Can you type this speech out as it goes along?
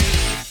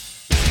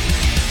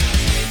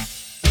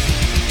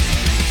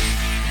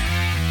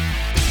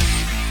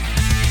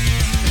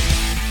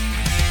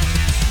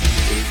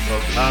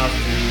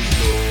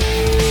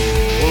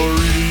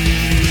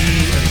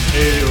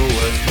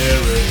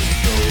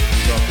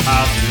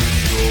Path to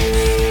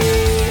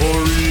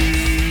Story.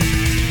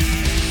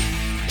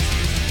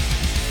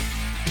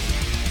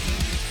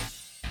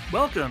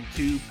 Welcome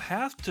to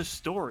Path to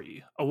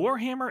Story, a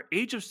Warhammer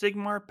Age of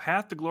Sigmar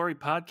Path to Glory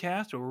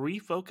podcast where we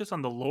focus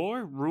on the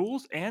lore,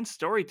 rules, and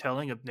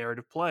storytelling of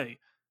narrative play.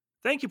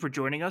 Thank you for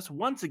joining us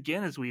once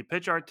again as we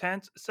pitch our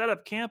tents, set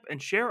up camp, and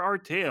share our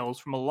tales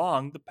from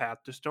along the Path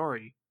to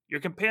Story. Your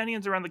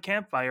companions around the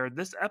campfire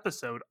this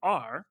episode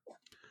are...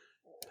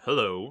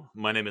 Hello,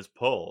 my name is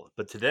Paul,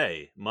 but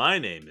today my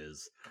name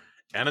is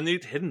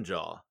Ananute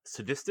Hiddenjaw,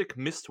 sadistic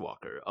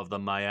mistwalker of the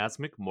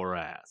miasmic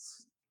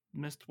morass.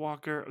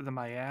 Mistwalker of the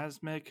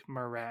miasmic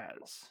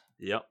morass.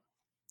 Yep.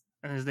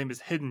 And his name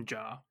is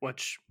Hiddenjaw,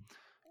 which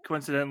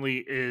coincidentally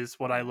is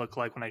what I look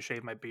like when I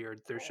shave my beard.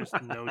 There's just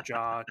no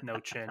jaw, no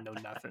chin, no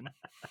nothing.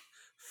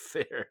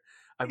 Fair.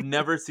 I've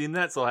never seen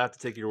that, so I'll have to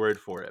take your word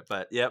for it.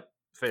 But yep,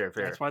 fair.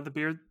 That's why the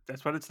beard,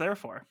 that's what it's there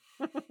for.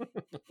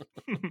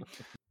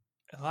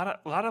 A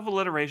lot of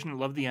alliteration. I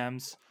love the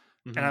M's.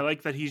 Mm-hmm. And I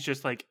like that he's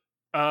just like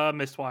a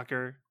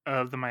mistwalker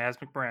of the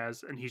miasmic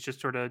morass, and he's just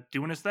sort of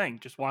doing his thing,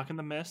 just walking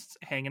the mists,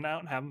 hanging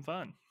out, and having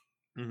fun.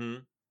 Mm-hmm.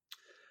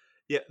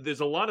 Yeah, there's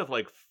a lot of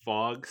like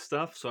fog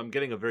stuff, so I'm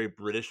getting a very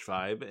British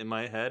vibe in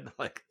my head,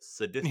 like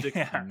sadistic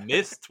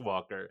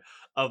mistwalker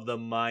of the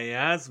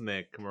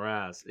miasmic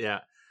morass.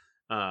 Yeah.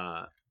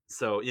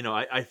 So,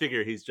 I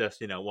figure he's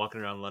just, walking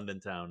around London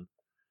town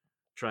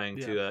trying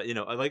to,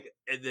 I like,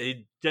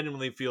 he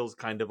genuinely feels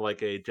kind of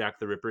like a Jack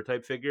the Ripper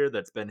type figure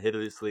that's been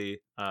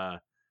hideously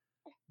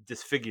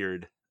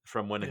disfigured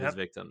from one of his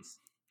victims.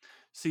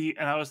 See,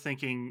 and I was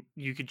thinking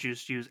you could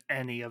just use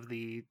any of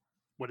the,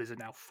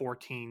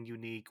 14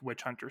 unique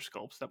witch hunter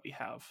sculpts that we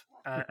have,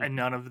 and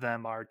none of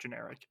them are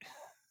generic.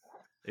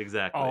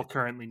 Exactly. All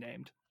currently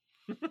named.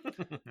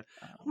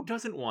 Who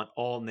doesn't want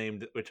all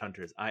named witch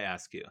hunters, I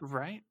ask you?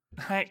 Right?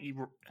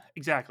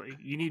 Exactly.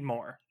 You need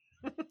more.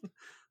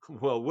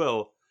 Well,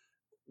 Will,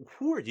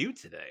 who are you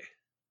today?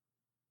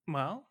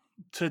 Well,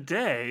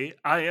 today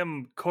I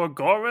am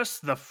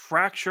Corgoris the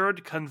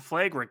Fractured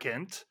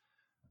Conflagrant,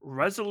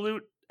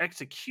 resolute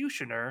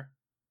executioner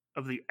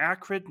of the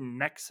Acrid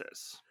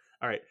Nexus.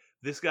 All right,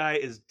 this guy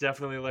is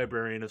definitely a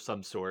librarian of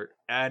some sort,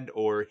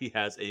 or he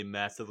has a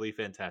massively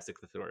fantastic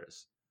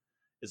thesaurus.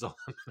 Is all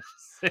I'm gonna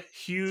say.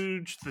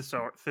 Huge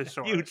thesaurus.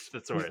 Huge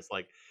thesaurus.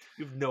 Like,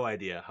 you have no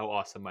idea how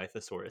awesome my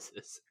thesaurus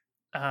is.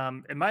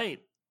 It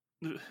might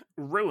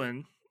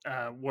ruin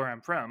where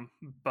I'm from,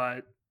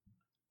 but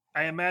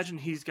I imagine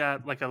he's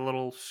got like a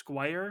little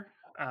squire,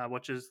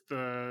 which is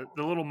the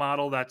little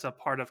model that's a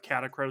part of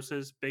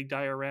Catacros's big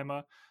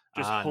diorama,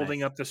 just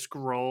holding up the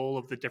scroll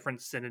of the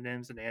different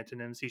synonyms and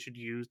antonyms he should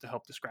use to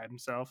help describe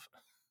himself.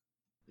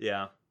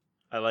 Yeah,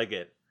 I like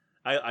it.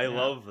 I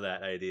love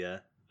that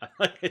idea. I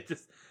like it.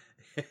 Just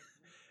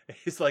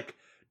he's like,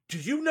 do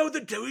you know the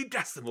Dewey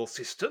Decimal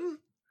System?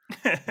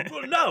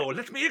 Well, no.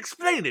 Let me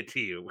explain it to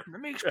you.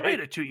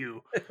 It to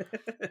you.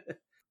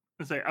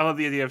 It's like, I love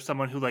the idea of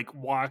someone who like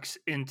walks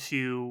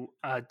into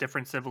a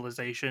different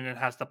civilization and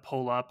has to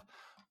pull up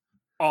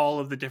all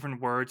of the different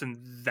words in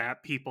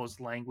that people's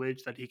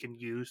language that he can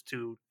use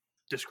to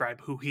describe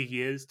who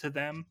he is to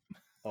them.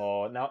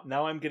 Oh,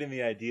 now I'm getting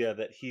the idea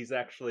that he's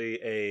actually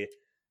a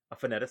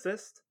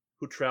phoneticist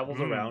who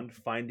travels around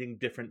finding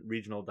different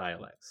regional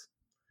dialects.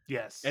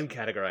 Yes. And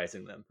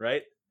categorizing them,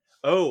 right?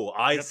 Oh,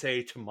 I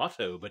say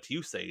tomato, but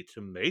you say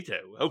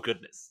tomato. Oh,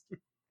 goodness.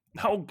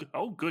 Oh,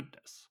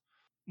 goodness.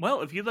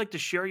 Well, if you'd like to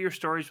share your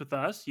stories with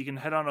us, you can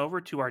head on over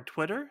to our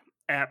Twitter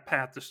at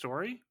Path to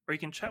Story, or you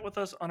can chat with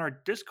us on our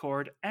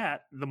Discord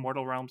at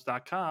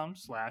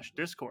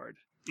themortalrealms.com/Discord.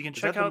 You can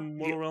check out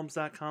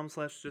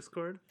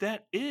themortalrealms.com/Discord.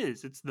 That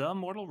is, it's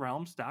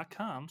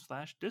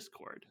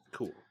themortalrealms.com/Discord.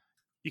 Cool.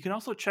 You can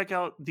also check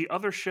out the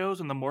other shows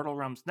on the Mortal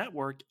Realms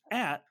Network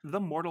at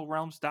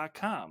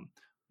themortalrealms.com.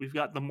 We've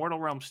got the Mortal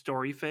Realms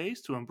Story Phase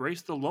to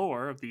embrace the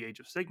lore of the Age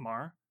of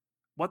Sigmar,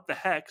 What the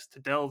Hex to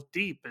delve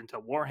deep into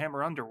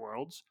Warhammer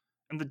Underworlds,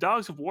 and the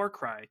Dogs of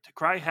Warcry to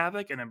cry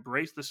havoc and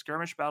embrace the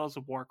skirmish battles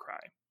of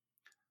Warcry.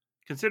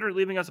 Consider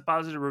leaving us a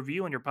positive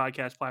review on your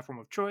podcast platform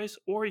of choice,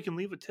 or you can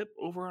leave a tip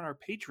over on our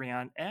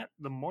Patreon at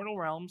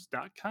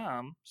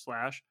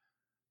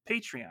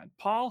themortalrealms.com/Patreon.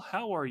 Paul,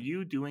 how are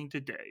you doing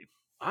today?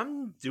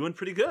 I'm doing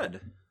pretty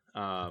good.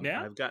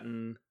 I've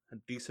gotten a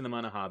decent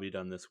amount of hobby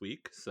done this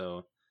week.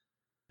 So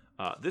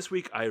this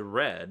week I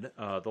read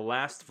The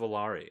Last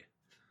Volari.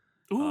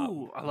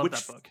 Ooh, I love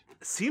that book.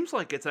 Seems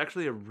like it's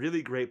actually a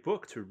really great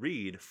book to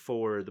read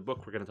for the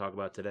book we're going to talk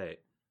about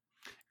today.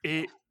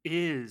 It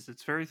is.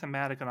 It's very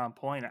thematic and on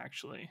point,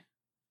 actually.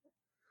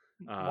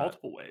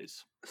 Multiple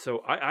ways. So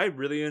I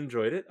really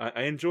enjoyed it.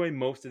 I enjoy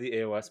most of the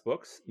AOS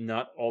books,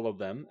 not all of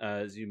them,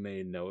 as you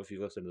may know if you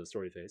listen to the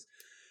Story Phase.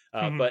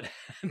 But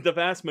the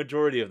vast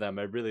majority of them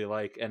I really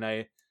like. And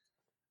I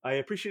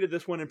appreciated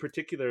this one in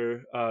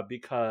particular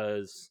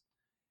because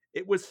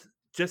it was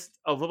just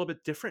a little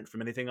bit different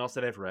from anything else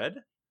that I've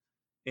read.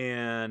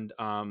 And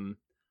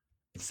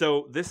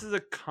so this is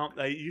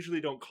I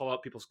usually don't call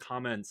out people's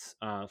comments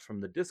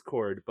from the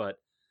Discord, but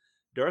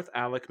Darth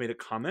Alec made a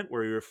comment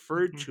where he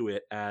referred Mhm. to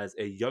it as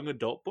a young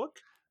adult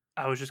book.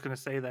 I was just gonna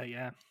say that,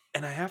 yeah.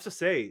 And I have to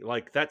say,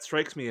 like, that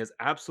strikes me as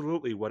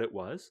absolutely what it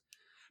was.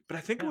 But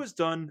I think it Yeah. was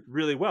done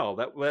really well.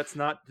 That's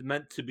not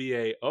meant to be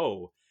a,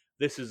 oh,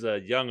 this is a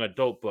young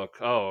adult book.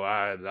 Oh,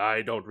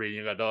 I don't read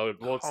young adult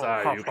books. Ho,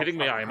 Are ho, you ho, kidding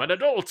me? ho, I'm ho. an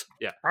adult.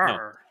 Yeah, no,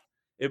 Arr.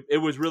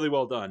 it was really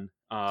well done.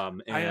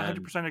 I And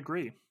 100%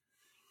 agree.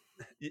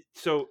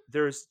 so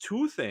there's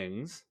two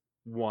things.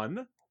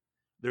 One,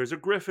 there's a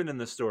griffin in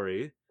the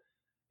story,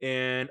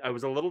 and I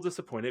was a little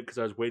disappointed because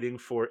I was waiting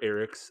for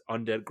Eric's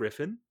undead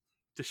griffin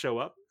to show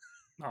up,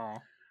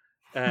 Oh.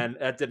 and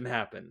that didn't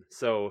happen.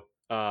 So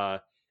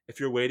if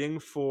you're waiting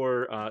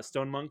for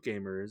Stone Monk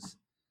Gamers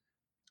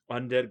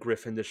undead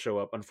griffin to show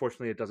up,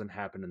 unfortunately, it doesn't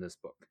happen in this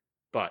book.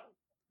 But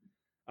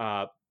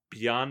uh,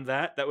 beyond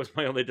that, that was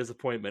my only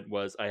disappointment.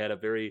 Was I had a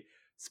very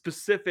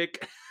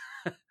specific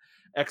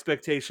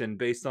expectation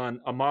based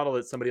on a model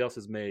that somebody else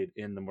has made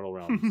in the Mortal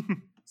Realms.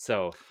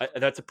 So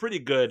that's a pretty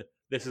good.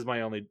 This is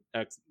my only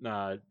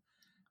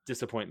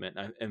disappointment,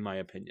 in my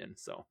opinion.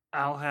 So,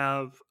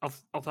 I'll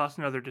toss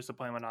another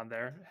disappointment on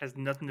there. It has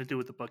nothing to do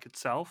with the book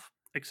itself,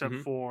 except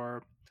hmm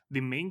for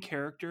the main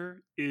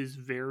character is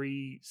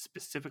very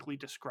specifically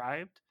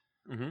described.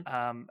 hmm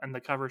And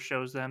the cover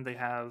shows them. They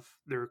have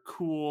their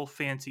cool,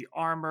 fancy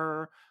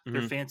armor,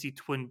 their hmm fancy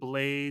twin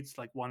blades,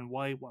 like one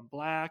white, one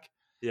black,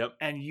 yep,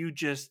 and you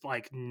just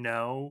like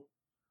know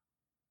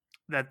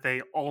that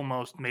they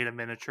almost made a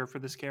miniature for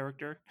this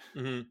character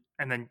hmm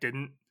and then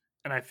didn't.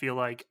 And I feel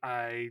like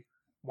I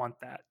want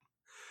that.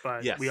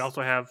 But we yes.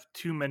 also have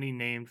too many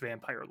named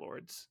vampire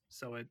lords,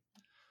 so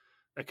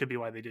that could be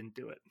why they didn't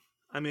do it.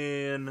 I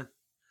mean,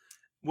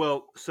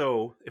 well,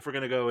 so if we're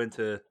gonna go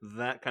into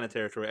that kind of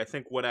territory, I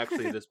think what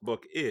actually this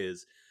book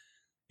is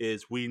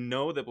we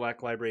know that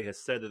Black Library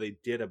has said that they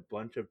did a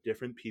bunch of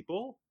different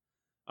people,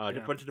 a Yeah,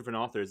 bunch of different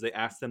authors. They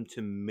asked them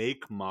to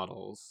make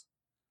models,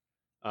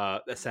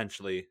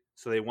 essentially.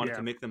 So they wanted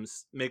to yeah, make them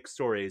make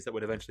stories that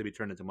would eventually be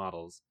turned into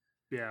models.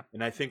 yeah.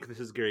 And I think this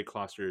is Gary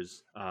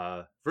Kloster's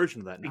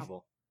version of that Ex-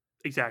 novel.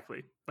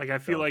 exactly. Like I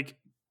feel So like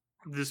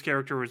this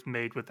character was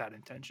made with that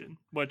intention,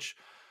 which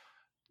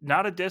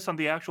not a diss on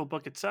the actual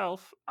book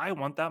itself. I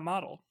want that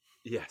model.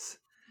 yes,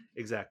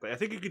 exactly. I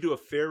think you could do a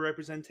fair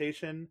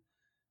representation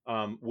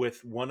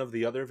with one of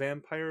the other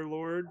vampire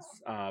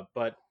lords,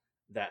 but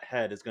that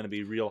head is going to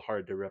be real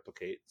hard to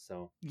replicate.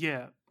 So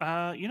Yeah.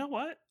 You know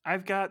what?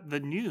 I've got the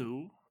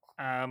new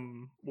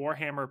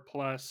Warhammer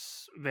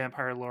Plus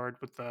Vampire Lord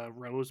with the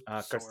rose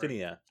sword.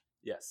 Carstinia,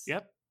 yes,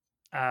 Yep.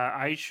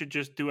 I should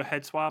just do a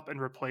head swap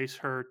and replace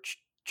her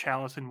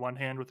chalice in one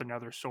hand with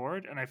another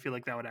sword, and I feel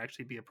like that would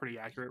actually be a pretty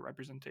accurate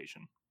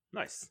representation.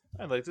 nice.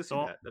 I'd like to see So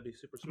that. That'd be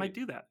super I might sweet.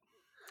 do that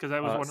because I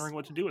was Uh, wondering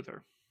what to do with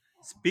her.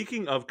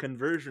 Speaking of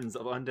conversions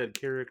of undead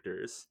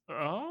characters,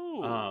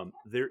 Oh,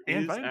 there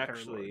and is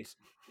vampire actually lords.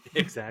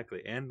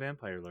 exactly and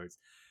vampire lords.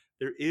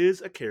 There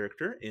is a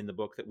character in the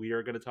book that we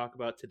are going to talk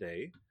about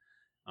today,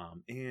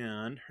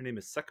 and her name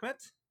is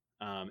Sekhmet,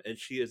 and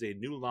she is a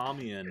New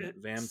Lamian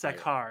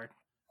vampire. Sekhar.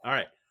 All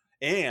right,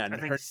 I and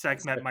think her name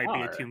is Sekhmet might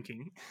be a Sekhar. Tomb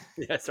King.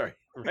 Yeah, sorry,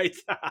 right.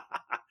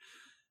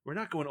 We're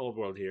not going old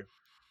world here.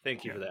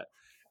 Thank you Yeah. for that.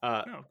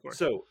 Uh, No, of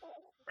course. so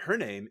her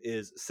name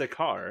is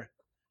Sekhar,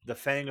 the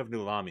Fang of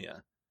New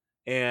Lamia,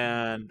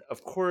 Mhm. and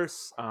of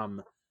course,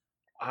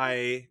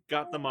 I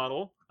got the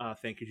model.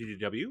 Thank you to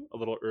GW a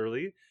little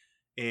early,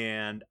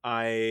 and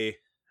I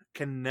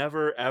can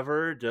never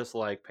ever just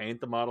like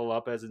paint the model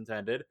up as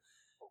intended.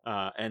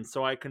 And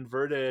so I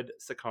converted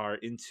Sakar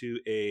into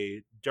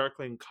a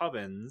Darkling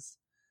Covens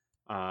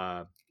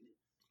uh,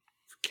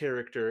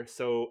 character.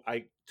 So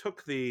I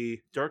took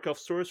the Dark Elf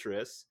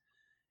Sorceress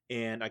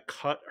and I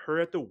cut her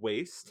at the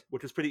waist,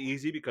 which was pretty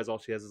easy because all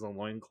she has is a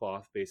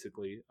loincloth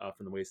basically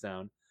from the waist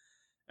down,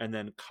 and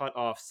then cut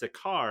off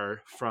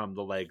Sakar from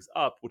the legs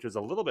up, which is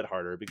a little bit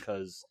harder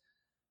because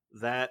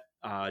that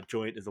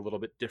joint is a little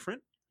bit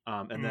different.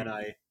 And then Mm.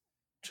 I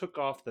took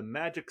off the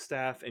magic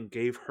staff and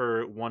gave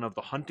her one of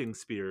the hunting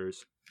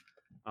spears.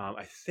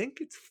 I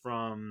think it's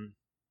from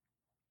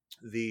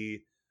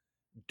the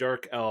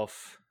Dark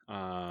Elf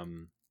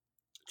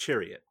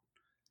chariot.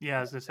 Yeah,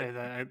 I was gonna say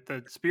that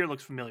the spear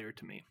looks familiar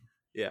to me.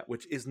 Yeah,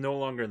 which is no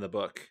longer in the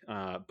book,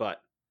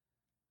 but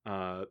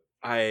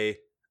I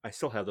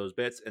still have those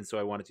bits, and so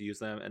I wanted to use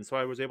them, and so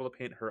I was able to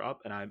paint her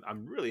up, and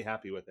I'm really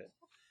happy with it.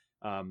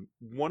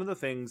 One of the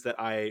things that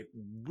I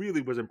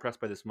really was impressed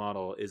by this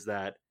model is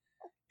that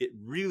it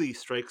really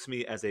strikes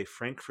me as a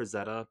Frank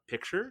Frazetta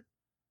picture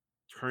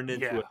turned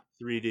into a Yeah,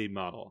 3D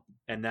model,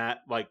 and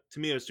that, like, to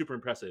me, it was super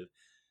impressive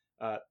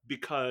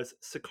because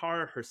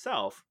Sakara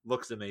herself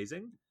looks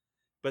amazing,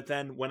 but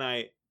then when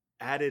I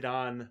added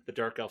on the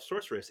Dark Elf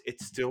Sorceress,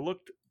 it still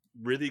looked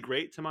really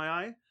great to my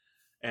eye,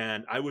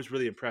 and I was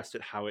really impressed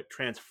at how it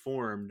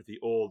transformed the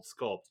old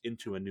sculpt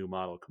into a new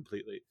model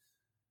completely.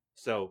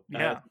 So I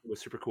yeah. think it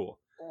was super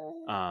cool.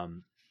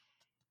 Um,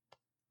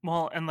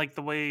 Well, and like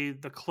the way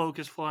the cloak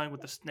is flying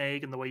with the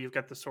snake, and the way you've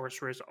got the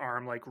sorcerer's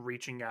arm like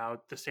reaching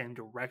out the same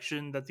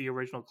direction that the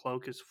original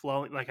cloak is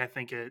flowing. Like I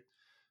think it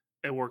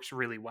works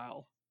really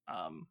well.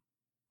 Um,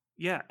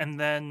 yeah, and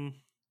then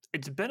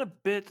it's been a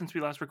bit since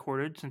we last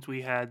recorded, since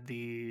we had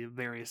the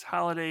various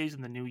holidays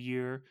and the new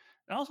year.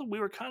 And also, we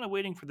were kind of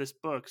waiting for this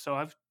book, so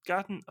I've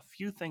gotten a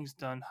few things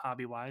done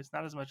hobby wise,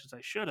 not as much as I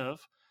should have,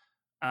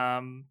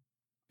 um,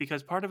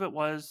 because part of it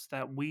was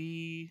that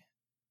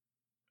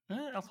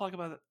I'll talk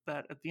about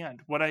that at the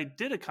end. What I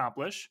did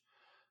accomplish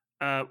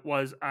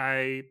was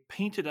I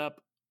painted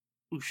up.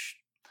 Ush,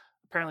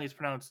 apparently, it's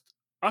pronounced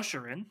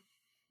Usherin,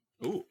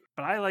 Ooh.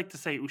 but I like to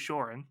say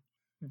Ushorin,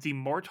 the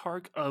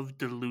Mortarch of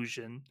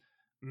Delusion,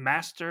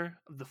 master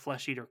of the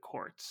Flesh Eater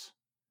Courts.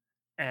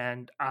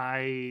 And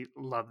I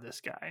love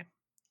this guy.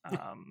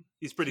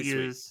 He's pretty He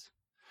sweet. is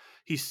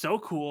he's so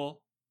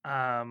cool.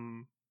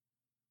 Um,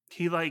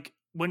 he like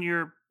when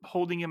you're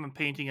holding him and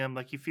painting him,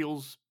 like he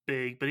feels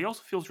big, but he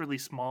also feels really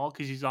small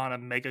because he's on a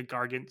Mega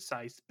Gargant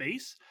sized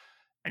base,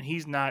 and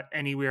he's not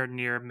anywhere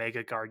near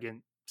Mega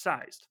Gargant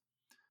sized.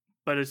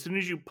 But as soon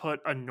as you put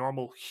a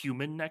normal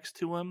human next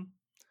to him,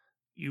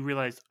 you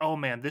realize, oh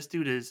man, this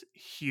dude is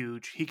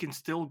huge. He can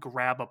still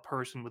grab a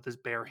person with his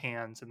bare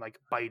hands and like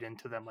bite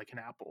into them like an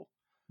apple.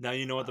 Now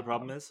you know what the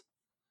problem Um, is?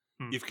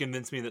 hmm, You've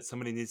convinced me that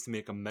somebody needs to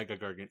make a Mega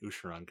Gargant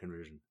Usharon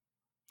conversion.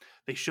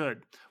 they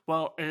should.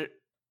 Well, it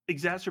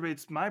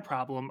exacerbates my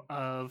problem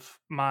of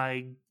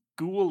my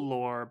ghoul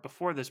lore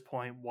before this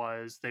point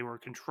was they were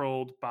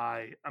controlled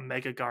by a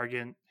mega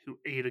gargant who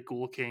ate a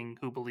ghoul king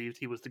who believed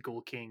he was the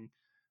ghoul king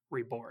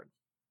reborn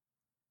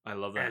I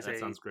love that. as That a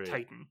sounds great.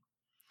 titan.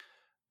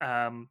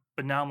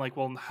 But now I'm like,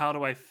 well, how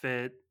do I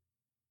fit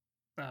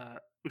uh,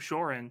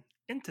 Ushorin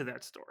into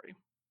that story?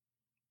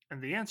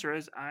 And the answer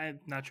is, I'm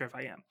not sure if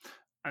I am.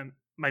 I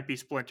might be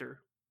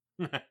Splinter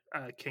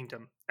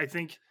Kingdom. I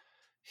think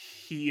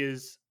he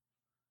is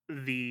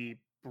the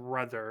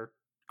brother,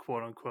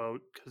 quote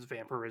unquote, because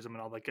vampirism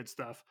and all that good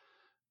stuff,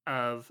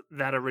 of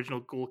that original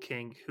Ghoul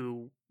King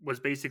who was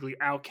basically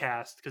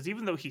outcast. Because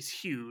even though he's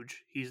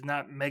huge, he's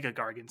not Mega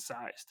Gargant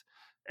sized,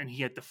 and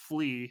he had to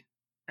flee,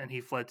 and he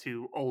fled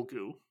to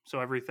Olgu. So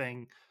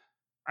everything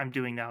I'm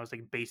doing now is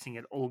like basing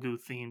it Olgu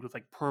themed with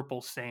like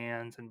purple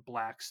sands and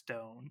black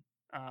stone.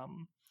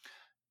 Um,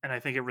 and I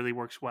think it really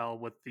works well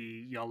with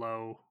the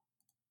yellow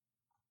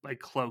like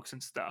cloaks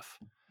and stuff.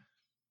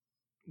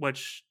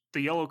 Which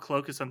the yellow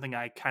cloak is something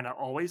I kind of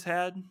always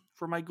had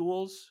for my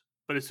ghouls,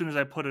 but as soon as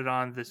I put it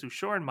on this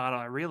Ushoran model,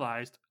 I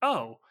realized,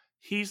 oh,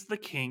 he's the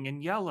king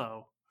in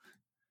yellow,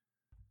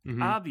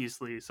 Hmm.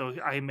 obviously. So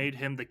I made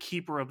him the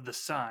keeper of the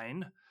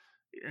sign,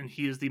 and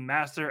he is the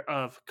master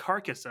of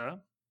Carcassa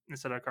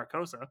instead of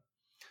Carcosa,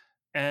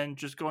 and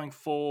just going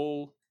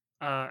full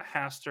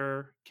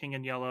Haster, King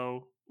in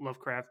Yellow,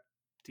 Lovecraft,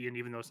 and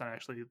even though it's not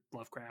actually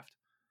Lovecraft,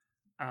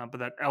 but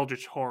that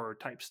Eldritch horror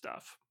type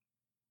stuff.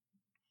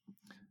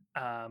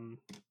 Um,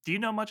 do you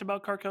know much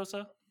about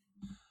Carcosa?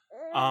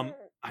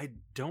 I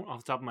don't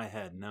off the top of my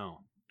head. No.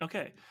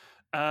 Okay.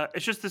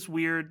 It's just this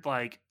weird,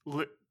 like,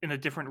 in a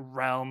different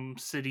realm,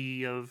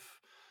 city of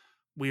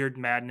weird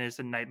madness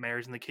and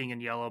nightmares, and the King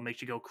in Yellow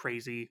makes you go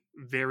crazy.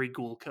 Very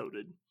ghoul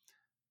coded.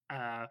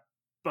 Uh,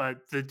 but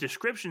the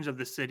descriptions of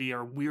the city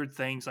are weird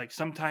things. Like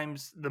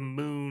sometimes the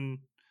moon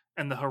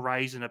and the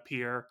horizon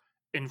appear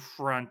in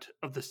front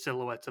of the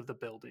silhouettes of the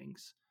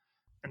buildings,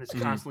 and it's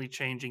Hmm. constantly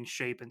changing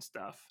shape and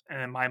stuff. And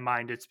in my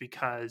mind, it's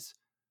because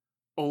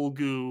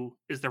Olgu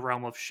is the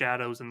realm of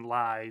shadows and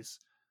lies,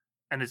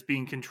 and it's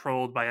being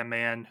controlled by a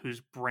man whose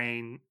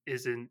brain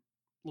isn't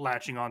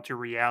latching onto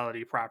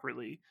reality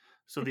properly.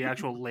 So the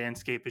actual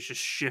landscape is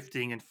just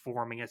shifting and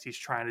forming as he's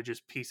trying to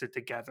just piece it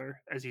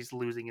together as he's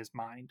losing his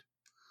mind.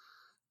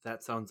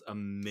 That sounds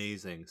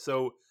amazing.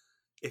 So,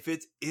 if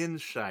it's in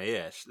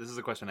Shyish, this is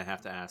a question I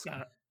have to ask.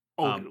 Uh,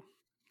 Um, Olgu.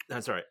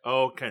 that's all right.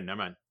 Okay, never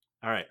mind.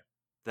 All right,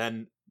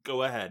 then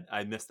go ahead.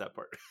 I missed that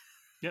part.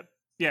 Yep.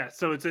 Yeah.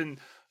 So it's in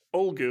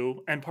Olgu,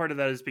 and part of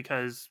that is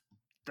because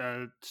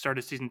the start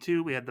of season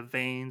 2, we had the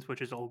veins,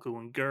 which is Olgu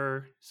and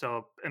Gur.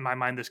 So in my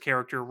mind, this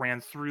character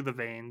ran through the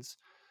veins.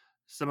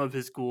 Some of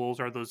his ghouls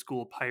are those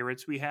ghoul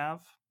pirates we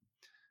have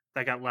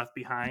that got left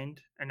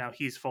behind, and now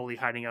he's fully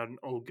hiding out in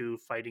Olgu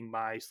fighting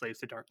my Slaves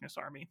to Darkness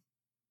army.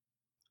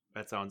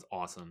 That sounds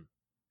awesome.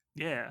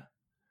 Yeah,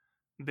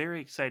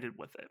 very excited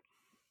with it.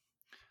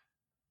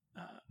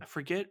 I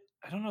forget,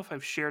 I don't know if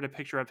I've shared a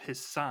picture of his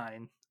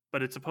sign,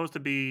 but it's supposed to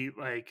be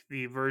like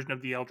the version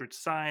of the Eldritch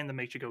sign that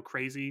makes you go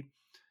crazy.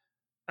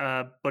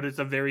 But it's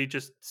a very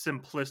just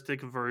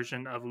simplistic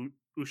version of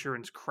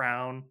Usherin's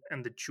crown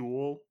and the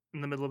jewel in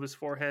the middle of his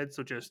forehead.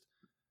 So just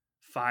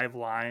 5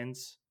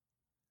 lines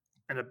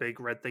and a big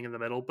red thing in the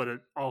middle, but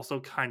it also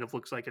kind of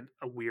looks like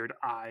a weird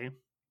eye.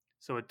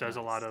 So it Nice.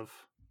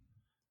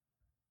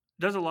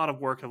 does a lot of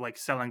work of like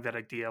selling that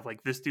idea of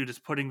like this dude is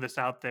putting this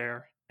out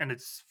there, and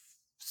it's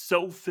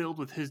so filled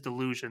with his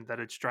delusion that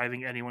it's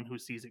driving anyone who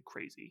sees it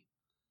crazy.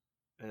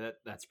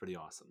 That's pretty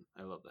awesome.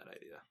 I love that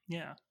idea.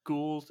 Yeah,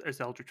 ghouls as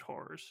eldritch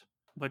horrors,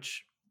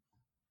 which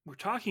we're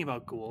talking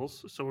about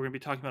ghouls, so we're going to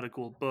be talking about a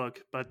ghoul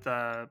book. But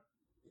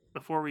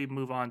before we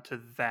move on to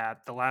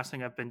that, the last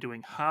thing I've been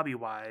doing hobby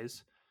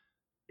wise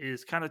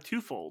is kind of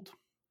twofold.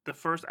 The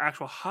first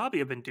actual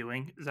hobby I've been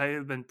doing is I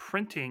have been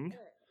printing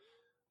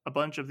a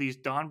bunch of these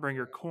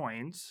Dawnbringer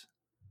coins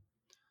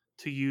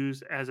to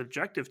use as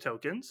objective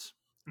tokens.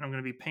 And I'm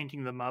going to be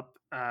painting them up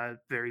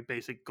very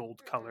basic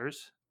gold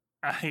colors.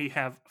 I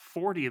have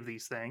 40 of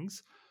these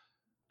things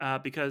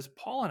because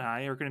Paul and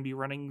I are going to be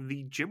running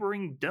the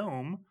Gibbering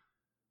Dome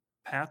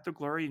Path to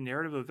Glory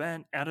narrative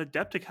event at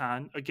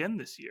Adepticon again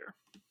this year.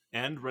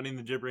 And running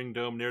the Gibbering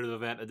Dome narrative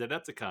event at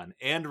Adepticon.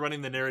 And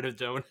running the narrative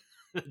dome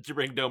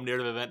Gibbering Dome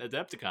narrative event at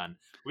Adepticon.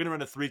 We're going to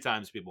run it 3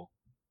 times, people.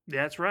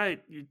 That's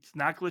right. It's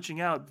not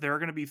glitching out. There are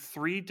going to be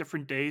 3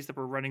 different days that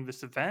we're running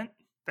this event.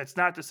 That's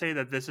not to say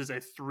that this is a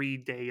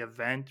 3-day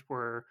event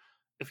where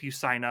if you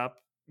sign up,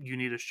 you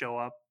need to show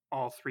up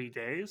all 3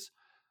 days.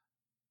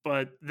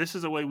 But this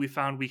is a way we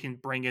found we can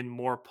bring in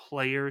more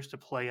players to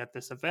play at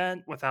this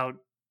event without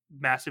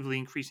massively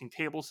increasing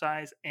table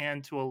size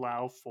and to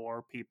allow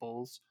for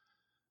people's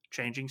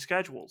changing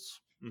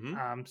schedules.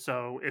 Mm-hmm.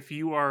 So if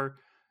you are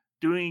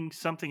doing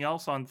something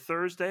else on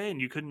Thursday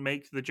and you couldn't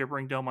make the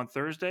Gibbering Dome on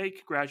Thursday,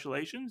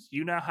 congratulations.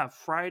 You now have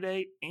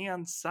Friday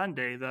and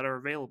Sunday that are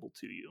available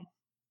to you.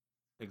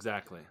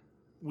 Exactly.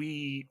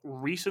 We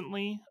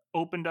recently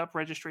opened up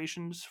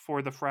registrations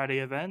for the Friday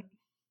event,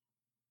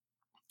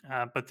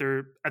 but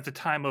they're at the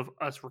time of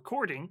us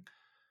recording,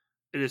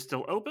 it is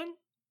still open.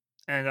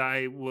 And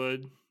I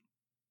would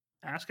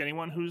ask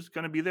anyone who's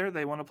going to be there,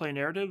 they want to play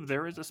narrative,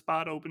 there is a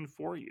spot open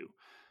for you.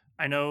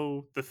 I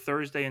know the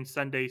Thursday and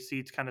Sunday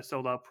seats kind of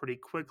sold out pretty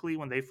quickly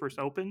when they first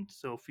opened.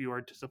 So if you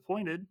are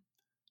disappointed,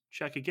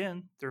 check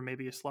again. There may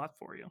be a slot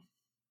for you.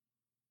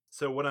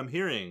 So what I'm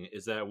hearing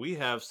is that we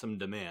have some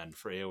demand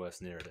for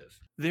AOS narrative.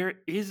 There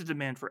is a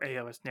demand for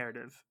AOS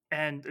narrative.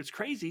 And it's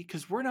crazy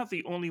because we're not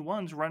the only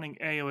ones running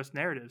AOS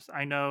narratives.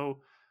 I know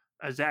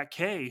Zach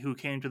K, who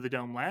came to the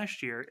Dome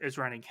last year, is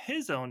running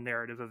his own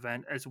narrative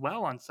event as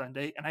well on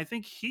Sunday. And I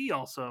think he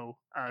also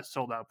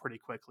sold out pretty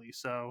quickly.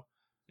 So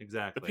the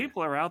Exactly.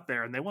 people are out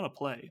there and they want to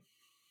play.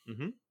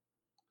 Mm-hmm.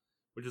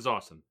 Which is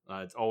awesome.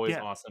 It's always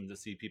Yeah. awesome to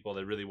see people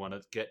that really want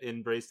to get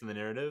embraced in the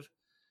narrative.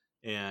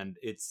 And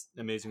it's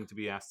amazing to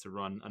be asked to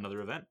run another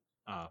event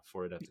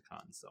for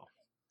Adepticon. So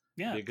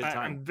Yeah, be a good time.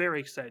 I'm very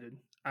excited.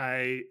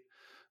 I'm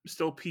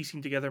still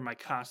piecing together my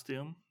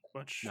costume,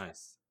 which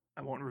Nice.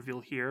 I won't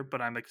reveal here,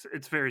 but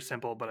it's very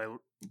simple, but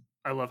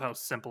I love how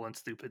simple and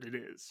stupid it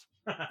is.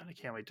 And I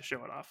can't wait to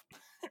show it off.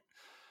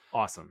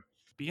 Awesome.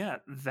 But yeah,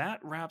 that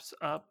wraps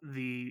up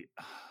the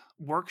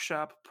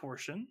workshop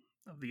portion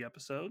of the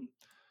episode.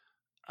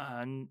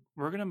 And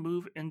we're going to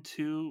move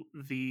into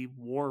the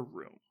war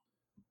room.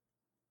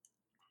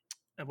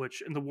 In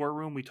which in the war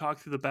room we talk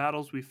through the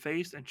battles we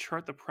faced and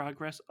chart the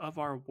progress of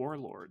our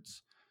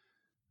warlords.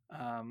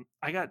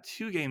 I got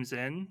 2 games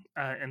in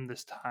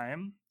this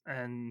time,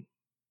 and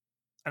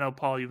I know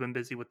Paul, you've been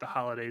busy with the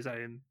holidays.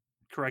 I am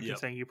correct in Yep.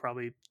 saying you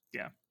probably,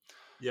 yeah.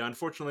 Yeah,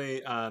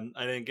 unfortunately, I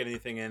didn't get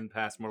anything in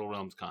past Mortal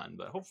Realms Con,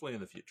 but hopefully in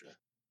the future.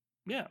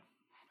 Yeah,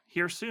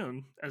 here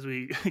soon as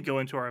we go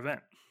into our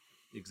event.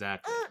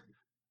 Exactly.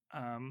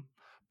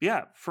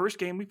 Yeah, first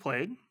game we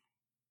played,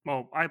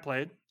 well, I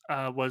played,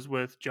 was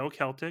with Joe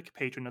Celtic,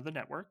 patron of the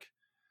network.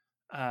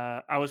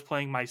 I was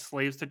playing my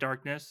Slaves to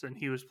Darkness, and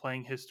he was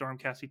playing his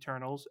Stormcast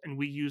Eternals, and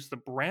we used the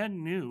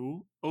brand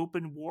new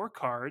open war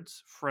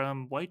cards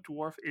from White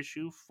Dwarf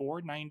issue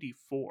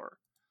 494.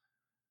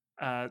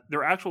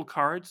 They're actual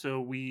cards, so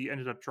we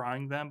ended up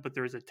drawing them, but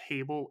there's a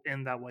table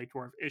in that White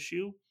Dwarf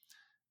issue.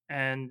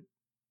 And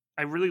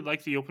I really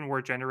like the open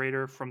war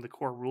generator from the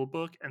core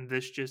rulebook, and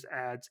this just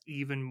adds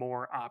even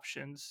more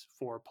options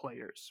for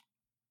players.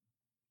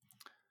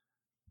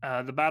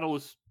 The battle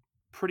was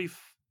pretty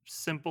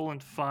simple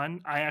and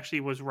fun. I actually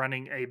was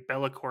running a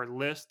Bellicor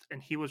list,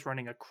 and he was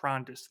running a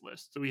Krondys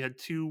list. So we had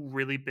 2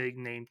 really big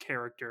named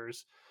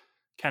characters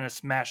kind of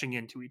smashing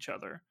into each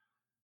other.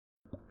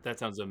 That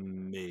sounds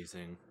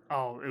amazing.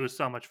 Oh, it was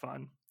so much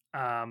fun.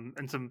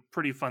 And some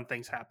pretty fun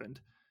things happened.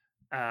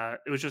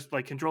 It was just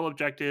like control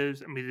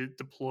objectives, and we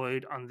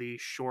deployed on the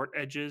short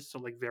edges, so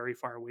like very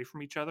far away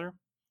from each other.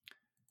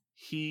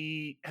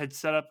 He had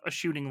set up a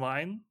shooting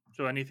line,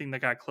 so anything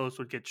that got close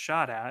would get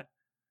shot at.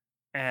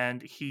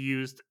 And he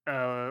used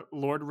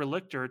Lord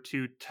Relictor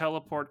to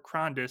teleport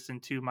Krondys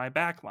into my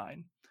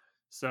backline.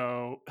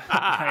 So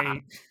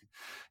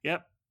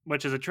yep,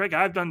 which is a trick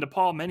I've done to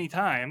Paul many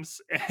times,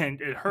 and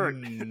it hurt.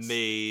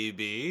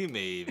 Maybe.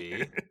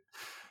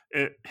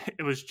 it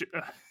it was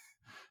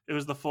it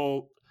was the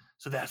full.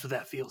 So that's what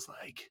that feels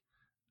like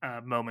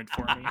moment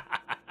for me.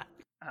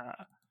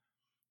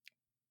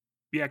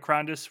 Yeah,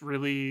 Krondys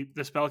really,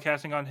 the spell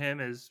casting on him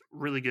is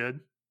really good.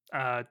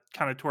 Kind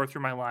of tore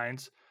through my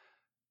lines,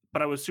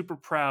 but I was super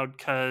proud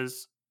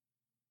because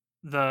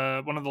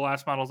one of the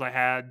last models I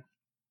had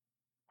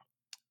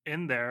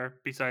in there,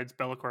 besides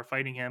Bellicor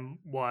fighting him,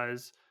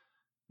 was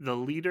the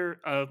leader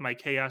of my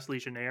Chaos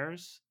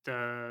Legionnaires,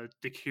 the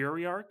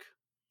Decuriarch,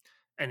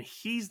 and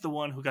he's the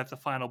one who got the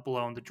final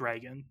blow on the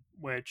dragon,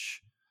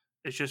 which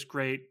is just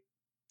great.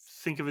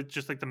 Think of it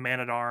just like the man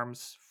at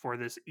arms for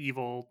this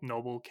evil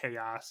noble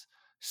chaos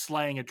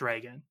slaying a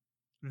dragon.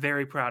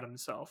 Very proud of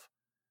himself.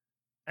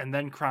 And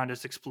then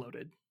Krondys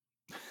exploded.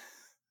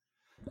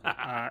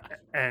 uh,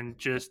 and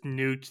just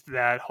nuked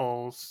that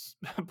whole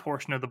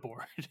portion of the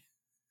board.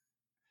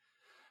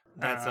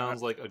 That Uh,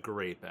 sounds like a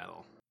great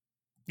battle.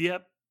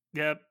 yep,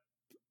 yep.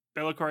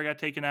 Bellicor got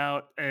taken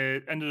out.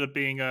 It ended up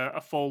being a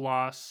full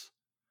loss,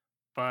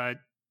 but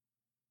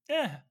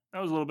yeah, that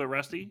was a little bit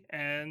rusty,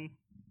 and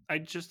I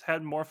just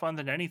had more fun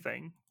than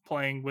anything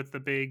playing with the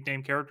big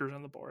name characters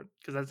on the board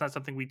because that's not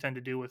something we tend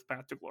to do with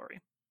Path to Glory.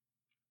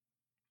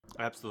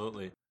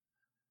 Absolutely.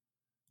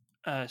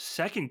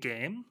 Second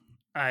game,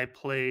 I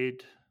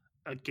played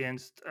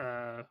against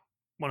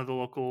one of the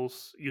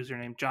locals,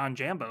 username John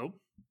Jambo.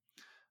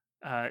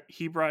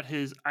 He brought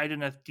his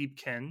Ideneth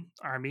Deepkin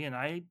army, and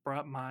I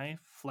brought my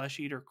Flesh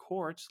Eater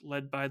Courts,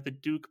 led by the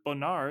Duke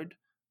Bonnard,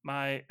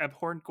 my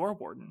Abhorrent Gore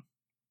Warden.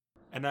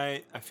 And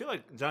I feel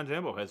like John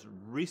Jambo has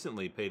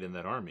recently paid in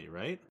that army,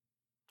 right?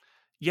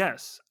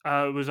 Yes,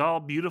 it was all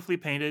beautifully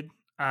painted.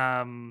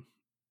 Um,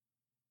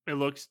 it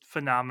looks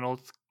phenomenal.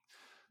 It's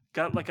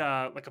got like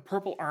a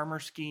purple armor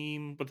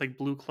scheme with like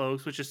blue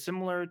cloaks, which is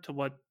similar to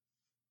what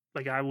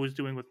like I was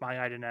doing with my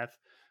Ideneth.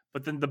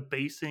 But then the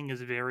basing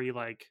is very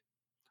like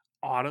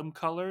autumn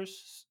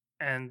colors,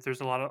 and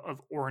there's a lot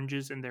of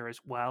oranges in there as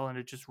well, and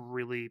it just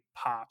really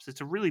pops.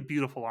 It's a really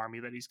beautiful army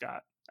that he's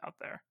got out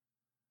there.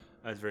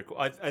 That's very cool.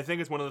 I think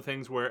it's one of the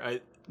things where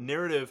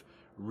narrative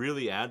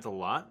really adds a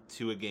lot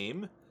to a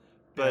game,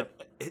 Yeah.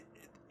 but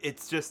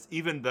it's just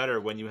even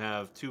better when you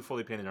have two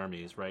fully painted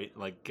armies, right?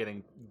 Like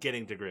getting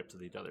to grips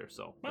with each other.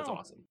 So that's Well,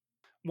 awesome.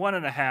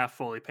 1.5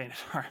 fully painted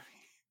army.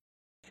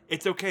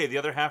 It's okay. The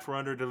other half were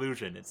under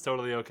delusion. It's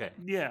totally okay.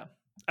 Yeah.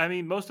 I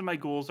mean, most of my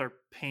ghouls are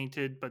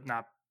painted but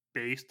not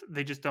based.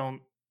 They just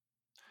don't,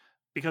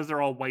 because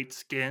they're all white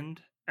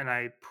skinned and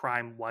I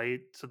prime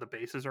white, so the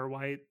bases are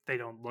white. They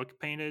don't look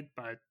painted,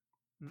 but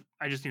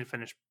I just need to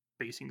finish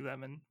basing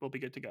them and we'll be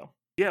good to go.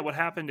 Yeah, what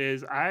happened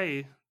is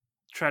I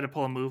tried to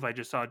pull a move I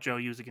just saw Joe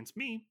use against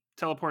me,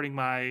 teleporting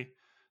my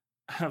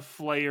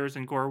flayers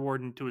and gore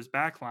warden to his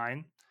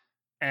backline,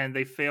 and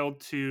they failed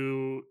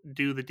to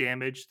do the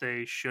damage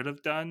they should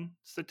have done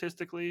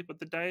statistically with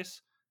the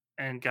dice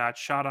and got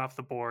shot off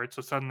the board.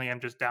 So suddenly I'm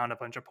just down a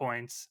bunch of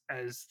points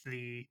as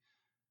the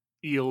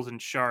eels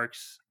and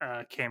sharks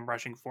came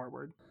rushing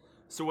forward.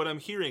 So what I'm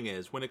hearing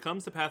is when it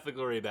comes to Path of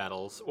Glory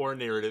battles or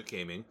narrative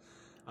gaming,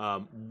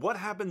 what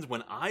happens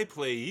when I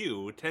play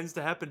you tends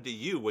to happen to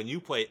you when you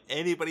play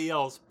anybody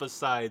else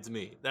besides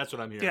me. That's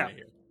what I'm hearing Yeah. right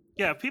here.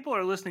 Yeah, if people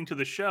are listening to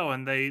the show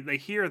and they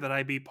hear that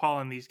I beat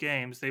Paul in these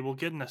games, they will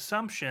get an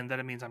assumption that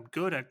it means I'm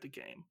good at the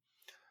game.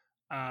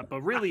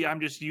 But really, I'm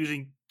just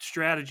using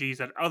strategies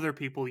that other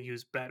people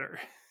use better.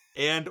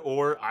 And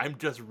or I'm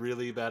just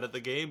really bad at the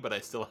game, but I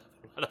still have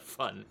a lot of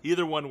fun.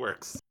 Either one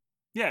works.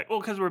 Yeah, well,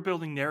 because we're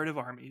building narrative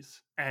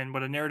armies, and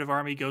when a narrative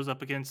army goes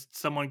up against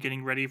someone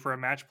getting ready for a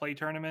match play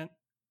tournament,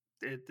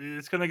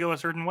 it's going to go a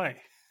certain way.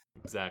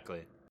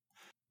 Exactly.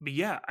 But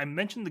yeah, I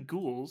mentioned the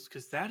ghouls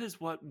because that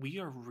is what we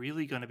are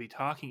really going to be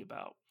talking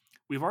about.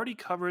 We've already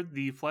covered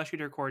the Flesh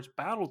Eater Court's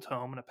Battle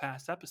Tome in a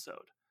past episode,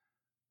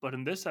 but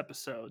in this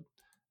episode,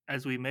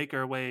 as we make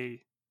our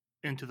way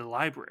into the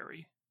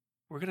library,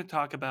 we're going to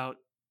talk about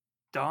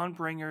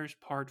Dawnbringers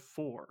Part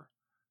 4,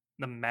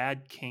 The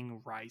Mad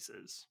King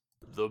Rises.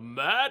 The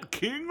Mad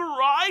King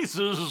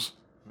rises.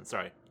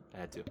 Sorry, I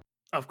had to.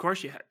 Of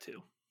course, you had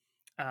to.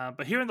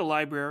 But here in the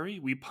library,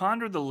 we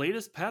ponder the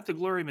latest Path to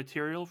Glory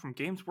material from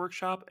Games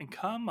Workshop and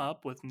come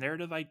up with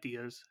narrative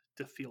ideas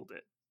to field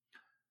it.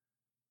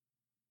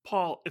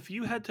 Paul, if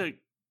you had to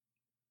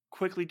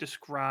quickly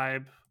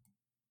describe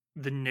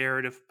the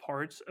narrative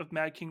parts of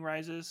Mad King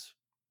Rises,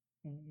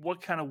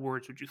 what kind of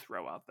words would you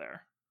throw out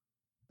there?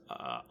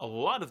 A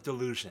lot of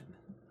delusion.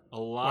 A A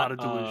lot lot of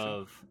delusion.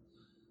 of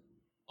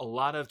a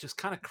lot of just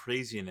kind of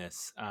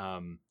craziness.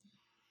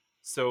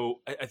 So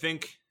I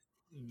think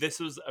this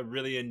was a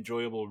really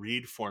enjoyable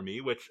read for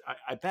me, which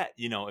I bet,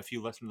 if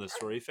you listen to the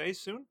story phase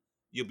soon,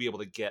 you'll be able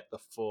to get the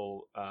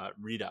full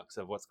redux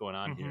of what's going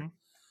on Mm-hmm. here.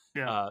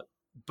 Yeah. Uh,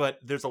 but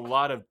there's a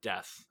lot of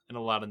death and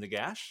a lot of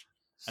Nagash,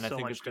 and I So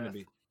think it's much going to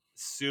death. be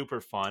super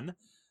fun.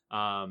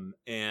 I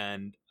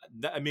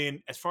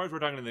mean, as far as we're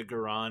talking the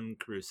Garan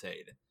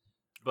Crusade,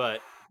 but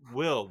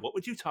Will, what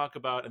would you talk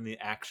about in the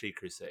Akshi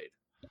Crusade?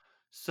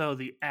 So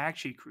the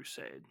Akshi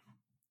Crusade,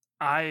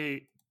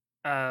 I,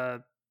 uh,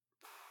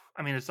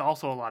 I mean, it's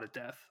also a lot of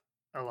death,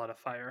 a lot of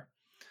fire.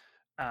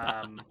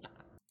 Um,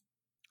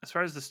 as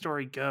far as the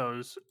story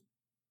goes,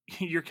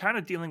 you're kind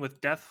of dealing with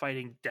death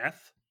fighting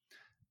death,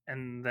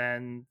 and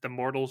then the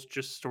mortals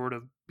just sort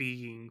of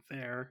being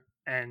there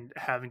and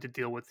having to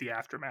deal with the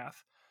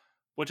aftermath,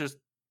 which is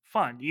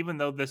fun. Even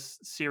though this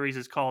series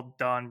is called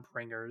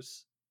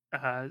Dawnbringers,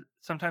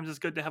 sometimes it's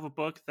good to have a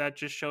book that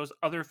just shows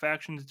other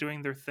factions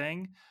doing their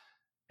thing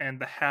and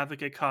the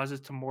havoc it causes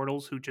to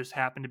mortals who just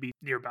happen to be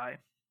nearby.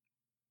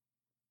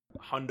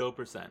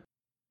 100%.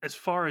 As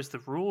far as the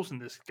rules in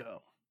this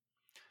go,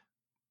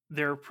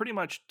 there are pretty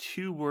much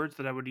two words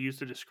that I would use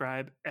to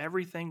describe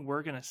everything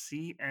we're going to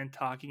see and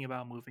talking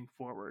about moving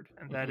forward,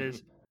 and that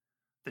is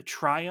the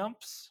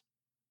triumphs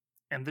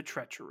and the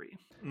treachery,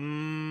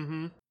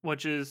 Mm-hmm.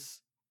 which is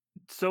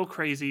so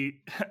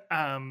crazy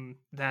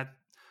that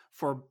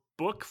for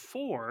book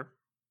 4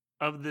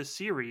 of this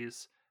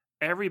series,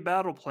 every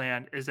battle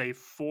plan is a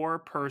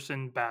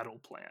 4-person battle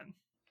plan.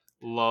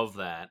 Love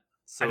that.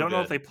 I So don't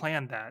know if good. they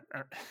planned that,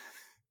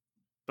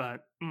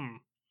 but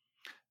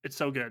it's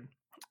so good.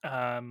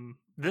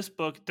 This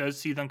book does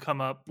see them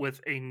come up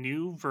with a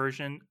new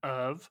version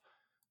of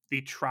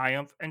the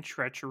Triumph and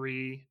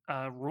Treachery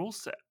rule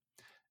set,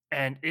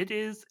 and it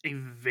is a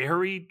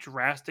very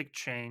drastic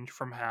change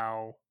from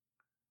how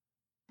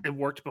it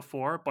worked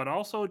before, but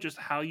also just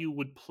how you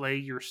would play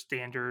your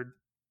standard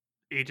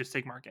Age of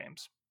Sigmar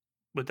games.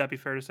 Would that be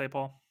fair to say,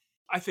 Paul?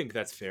 I think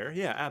that's fair.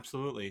 Yeah,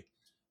 absolutely.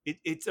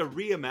 It's a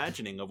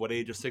reimagining of what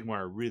Age of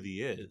Sigmar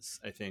really is,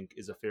 I think,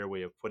 is a fair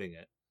way of putting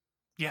it.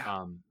 Yeah,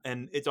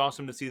 And it's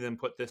awesome to see them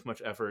put this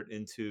much effort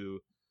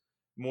into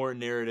more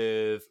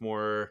narrative,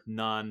 more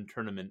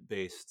non-tournament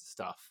based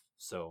stuff.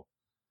 So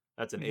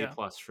that's an A yeah.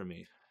 plus for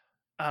me.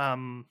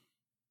 Um,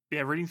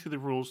 yeah, reading through the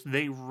rules,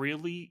 they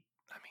really,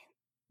 I mean,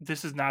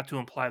 this is not to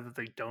imply that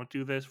they don't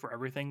do this for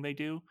everything they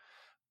do,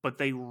 but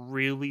they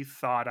really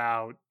thought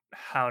out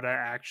how to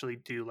actually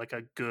do like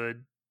a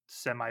good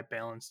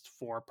semi-balanced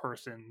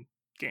 4-person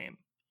game.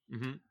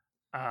 Hmm.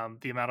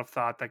 The amount of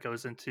thought that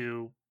goes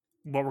into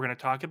what we're going to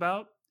talk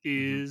about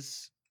Hmm.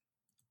 is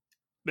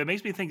it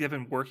makes me think they've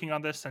been working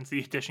on this since the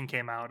edition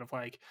came out of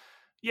like,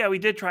 yeah, we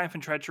did Triumph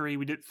and Treachery,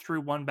 we did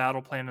through one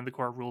battle plan in the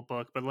core rule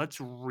book, but let's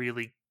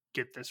really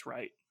get this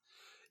right.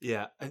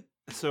 Yeah.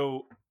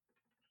 So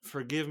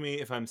forgive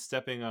me if I'm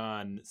stepping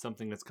on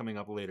something that's coming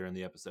up later in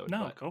the episode,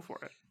 No, but go for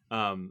it.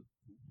 um,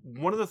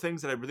 one of the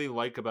things that I really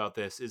like about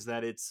this is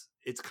that it's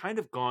kind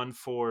of gone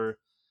for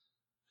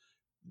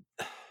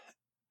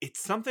it's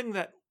something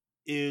that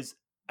is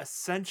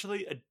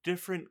essentially a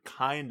different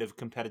kind of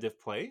competitive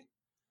play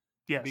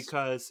Yes.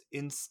 because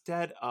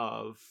instead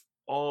of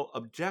all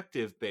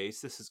objective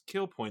based, this is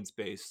kill points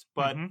based,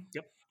 but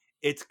Yep.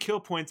 it's kill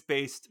points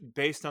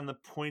based on the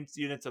points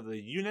units of the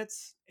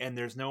units, and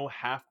there's no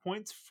half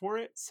points for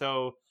it.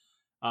 So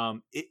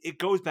it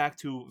goes back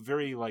to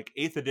very like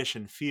eighth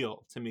edition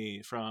feel to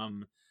me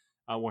from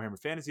Warhammer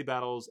Fantasy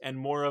Battles, and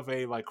more of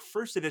a like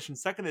first edition,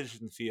 second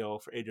edition feel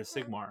for Age of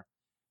Sigmar,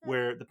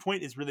 where the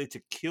point is really to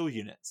kill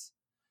units.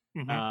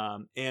 hmm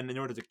And in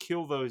order to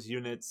kill those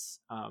units,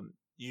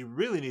 you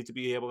really need to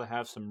be able to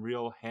have some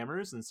real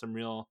hammers and some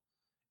real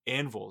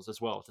anvils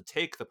as well to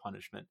take the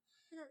punishment.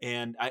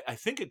 And I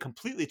think it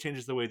completely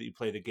changes the way that you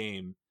play the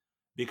game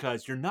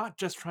because you're not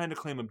just trying to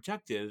claim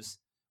objectives.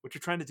 What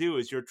you're trying to do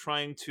is you're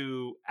trying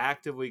to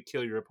actively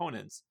kill your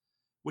opponents,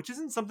 which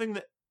isn't something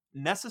that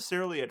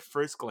necessarily at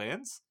first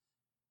glance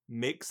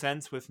makes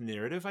sense with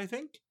narrative, I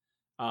think.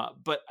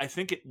 But I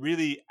think it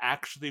really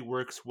actually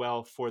works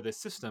well for this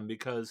system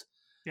because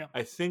Yeah.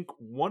 I think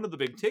one of the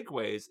big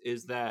takeaways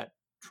is that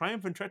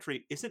Triumph and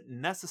Treachery isn't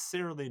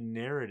necessarily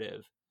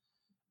narrative.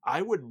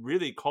 I would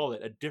really call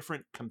it a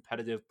different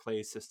competitive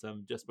play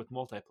system just with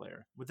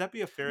multiplayer. Would that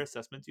be a fair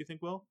assessment, do you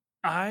think, Will?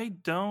 I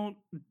don't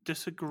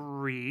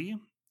disagree.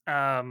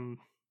 Um,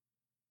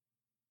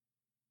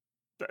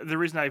 the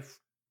reason I've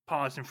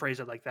paused and phrased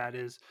it like that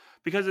is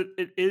because it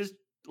is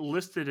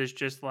listed as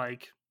just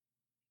like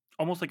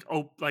almost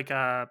like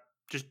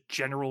just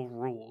general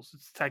rules.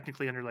 It's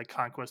technically under like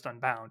Conquest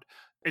Unbound.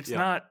 It's Yeah.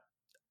 not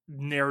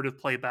narrative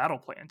play battle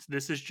plans.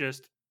 This is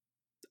just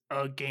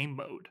a game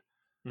mode.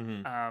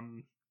 Hmm.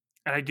 Um,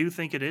 and I do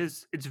think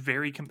it's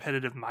very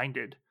competitive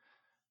minded.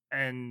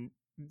 And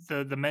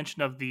the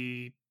mention of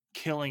the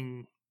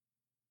killing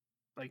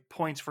like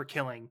points for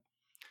killing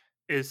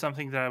is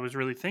something that I was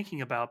really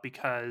thinking about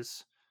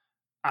because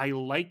I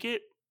like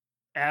it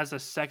as a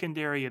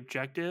secondary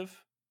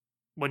objective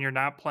when you're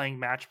not playing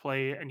match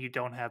play and you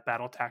don't have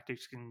battle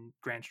tactics and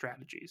grand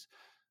strategies.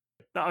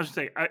 Now, I was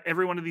say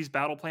every one of these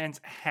battle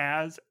plans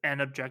has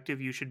an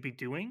objective you should be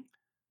doing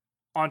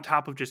on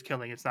top of just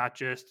killing. It's not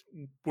just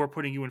we're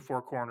putting you in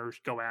 4 corners,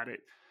 go at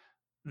it.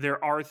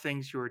 There are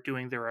things you are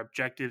doing, there are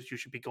objectives you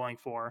should be going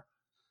for.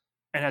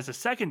 And as a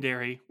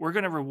secondary, we're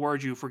going to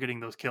reward you for getting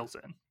those kills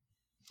in.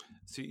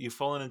 So you've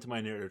fallen into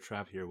my narrative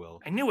trap here,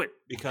 Will, I knew it.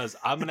 because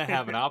I'm going to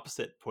have an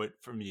opposite point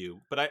from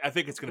you, but I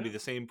think it's going to Okay. be the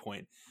same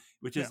point,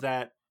 which is Yeah.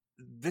 that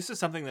this is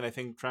something that I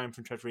think Triumph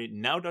and Treachery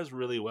now does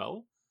really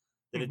well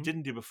that it hmm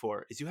didn't do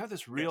before. Is you have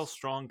this real Yes.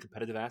 strong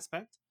competitive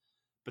aspect,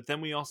 but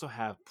then we also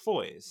have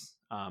ploys,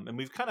 and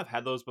we've kind of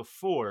had those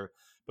before.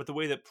 But the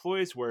way that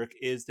ploys work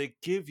is they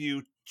give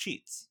you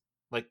cheats.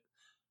 Like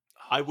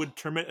I would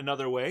term it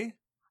another way,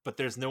 but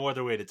there's no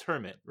other way to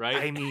term it, right?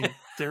 I mean,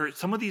 there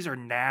some of these are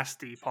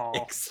nasty,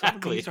 Paul. Some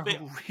of Exactly. these are They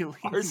really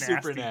are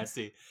super nasty.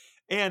 nasty.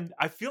 And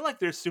I feel like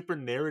they're super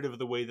narrative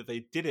the way that they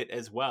did it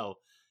as well.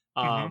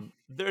 hmm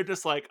They're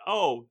just like,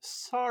 oh,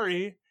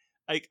 sorry.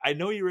 Like, I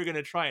know you were going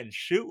to try and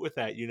shoot with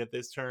that unit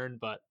this turn,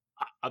 but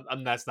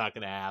that's not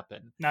going to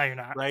happen. No, you're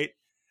not. Right.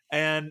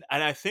 And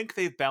I think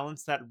they've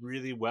balanced that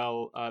really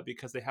well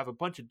because they have a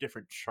bunch of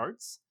different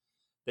charts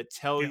that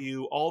tell Yeah.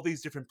 you all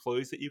these different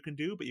ploys that you can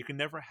do, but you can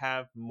never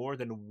have more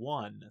than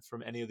one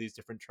from any of these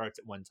different charts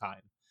at one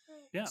time.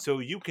 Yeah. So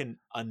you can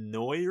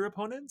annoy your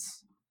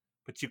opponents,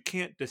 but you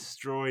can't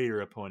destroy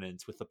your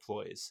opponents with the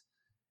ploys.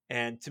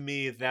 And to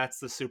me, that's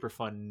the super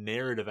fun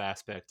narrative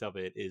aspect of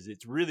it. Is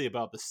it's really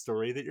about the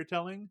story that you're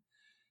telling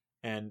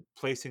and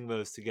placing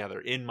those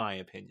together, in my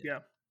opinion. Yeah,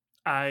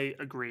 I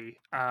agree.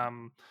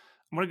 I'm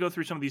gonna go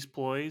through some of these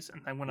ploys,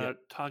 and I'm Yep. gonna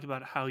talk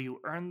about how you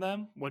earn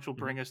them, which will Hmm.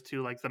 bring us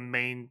to like the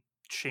main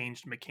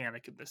changed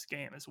mechanic of this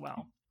game as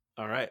well.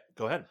 All right,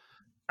 go ahead.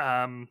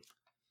 Um,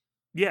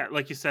 yeah,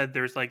 like you said,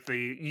 there's like the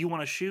you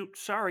want to shoot,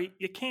 sorry,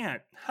 you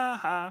can't. Ha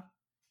ha.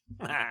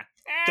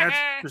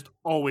 That's just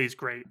always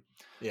great.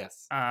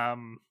 Yes.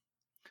 Um,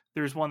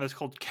 there's one that's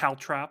called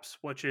caltrops,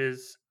 which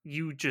is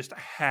you just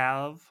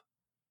have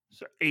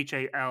so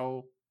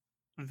HALVE,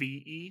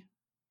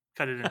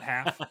 cut it in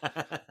half.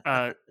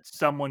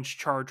 Someone's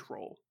charge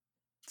roll.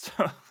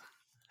 So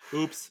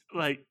Oops.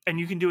 like, and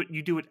you can do it.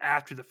 You do it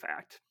after the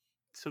fact.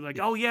 So like,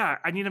 Yeah. oh yeah,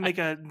 I need to make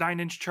a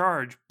 9-inch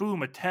charge.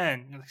 Boom, a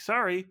 10. You're like,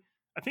 sorry,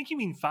 I think you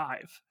mean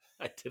 5.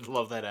 I did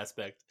love that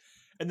aspect.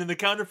 And then the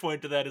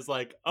counterpoint to that is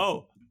like,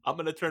 oh, I'm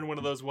going to turn one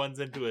of those ones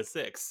into a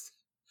 6.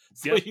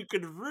 So Yep. you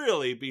could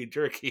really be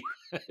jerky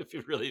if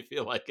you really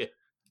feel like it.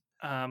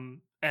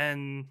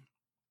 And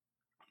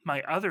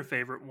my other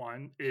favorite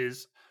one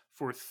is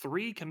for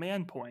 3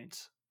 command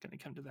points. Gonna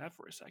come to that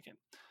for a second.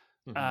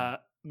 Hmm.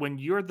 When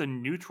you're the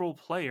neutral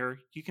player,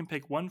 you can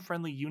pick one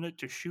friendly unit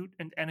to shoot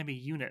an enemy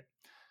unit.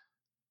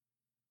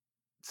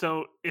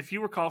 So if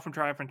you recall from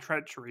Triumph and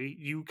Treachery,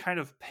 you kind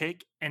of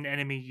pick an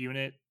enemy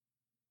unit.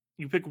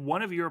 You pick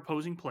one of your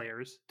opposing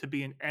players to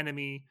be an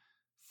enemy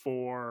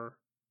for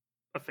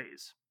a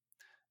phase.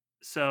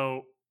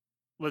 So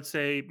let's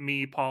say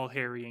me, Paul,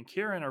 Harry, and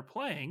Kieran are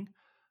playing.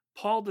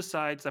 Paul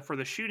decides that for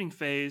the shooting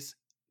phase,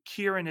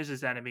 Kieran is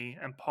his enemy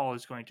and Paul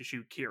is going to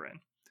shoot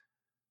Kieran.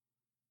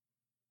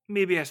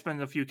 Maybe I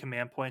spend a few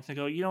command points and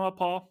go, you know what,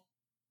 Paul?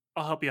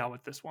 I'll help you out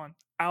with this one.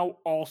 I'll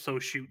also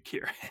shoot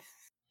Kieran.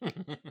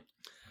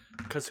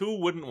 Because who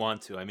wouldn't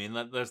want to? I mean,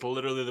 that's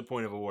literally the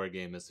point of a war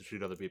game, is to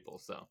shoot other people.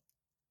 So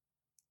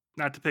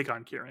Not to pick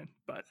on Kieran,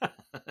 but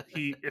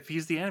if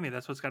he's the enemy,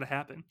 that's what's got to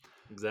happen.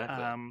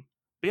 exactly.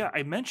 But yeah,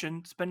 I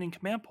mentioned spending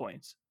command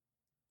points,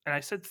 and I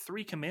said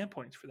 3 command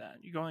points for that.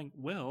 You're going,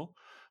 Will,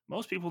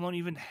 most people don't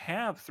even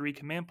have 3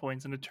 command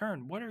points in a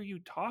turn. What are you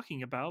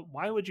talking about?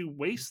 Why would you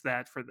waste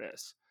that for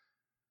this?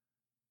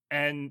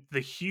 And the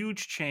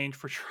huge change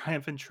for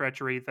Triumph and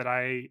Treachery that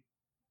I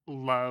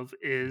love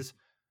is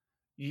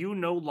you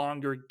no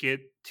longer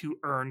get to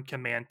earn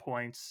command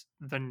points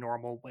the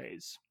normal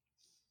ways.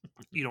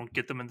 You don't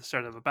get them at the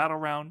start of a battle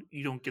round.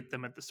 You don't get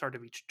them at the start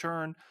of each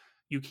turn.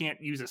 You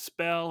can't use a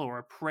spell or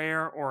a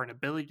prayer or an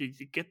ability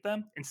to get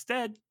them.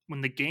 Instead,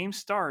 when the game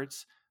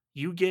starts,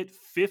 you get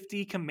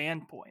 50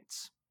 command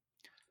points,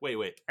 Wait,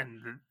 wait. and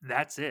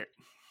that's it.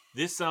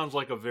 This sounds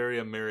like a very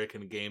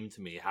American game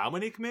to me. How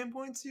many command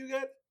points do you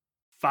get?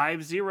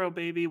 5-0,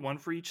 baby, one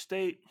for each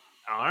state.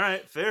 All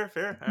right, fair,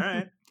 fair. All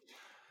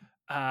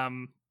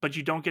right. But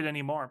you don't get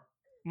any more.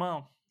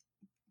 Well,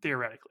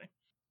 theoretically.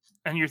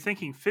 And you're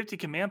thinking 50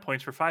 command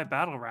points for 5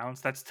 battle rounds,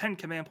 that's 10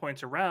 command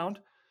points a round.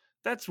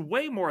 That's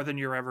way more than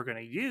you're ever going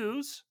to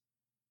use,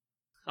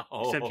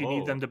 except you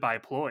need Oh. them to buy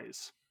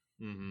ploys.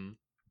 Mm-hmm.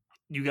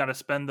 You got to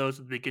spend those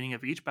at the beginning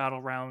of each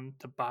battle round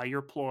to buy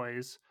your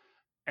ploys.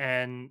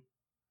 And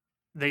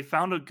they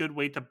found a good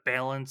way to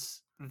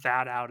balance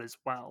that out as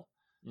well.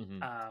 Mm-hmm.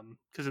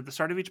 Because at the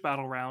start of each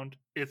battle round,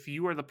 if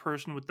you are the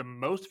person with the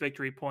most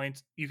victory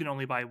points, you can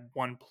only buy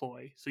 1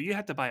 ploy. So you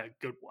have to buy a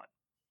good one.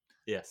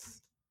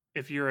 Yes.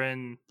 If you're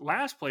in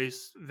last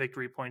place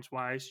victory points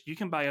wise, you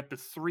can buy up to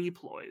 3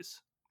 ploys,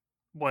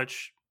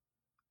 which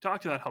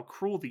talked about how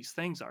cruel these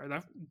things are.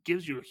 That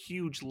gives you a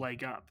huge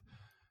leg up.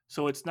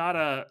 So it's not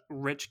a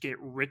rich get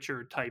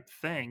richer type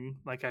thing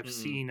like I've Mm-mm.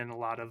 seen in a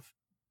lot of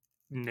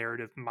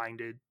narrative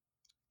minded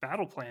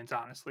battle plans,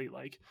 honestly.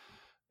 Like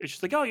it's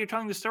just like, oh, you're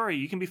telling the story.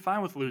 You can be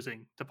fine with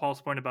losing. To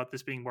Paul's point about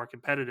this being more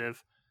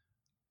competitive,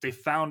 they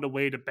found a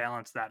way to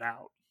balance that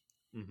out.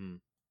 Mm-hmm.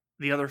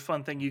 The other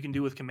fun thing you can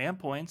do with command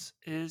points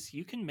is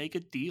you can make a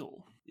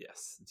deal.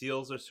 Yes,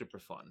 deals are super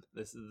fun.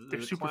 This They're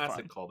is a super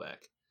classic fun.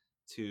 callback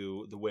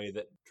to the way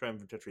that Triumph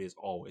and Treachery has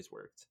always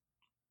worked.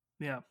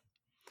 Yeah.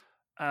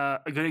 A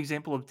good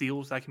example of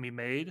deals that can be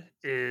made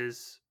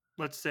is,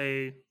 let's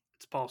say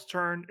it's Paul's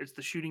turn. It's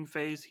the shooting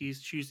phase.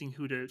 He's choosing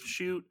who to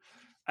shoot.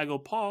 I go,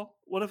 Paul,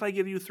 what if I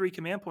give you 3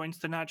 command points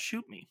to not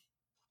shoot me?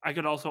 I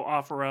could also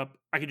offer up,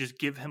 I could just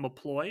give him a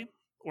ploy,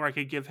 or I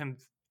could give him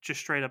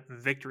just straight up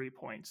victory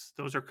points.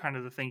 Those are kind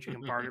of the things you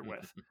can barter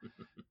with.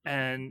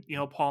 And,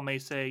 Paul may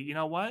say, you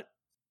know what?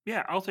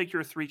 Yeah, I'll take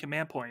your 3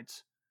 command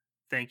points.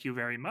 Thank you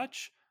very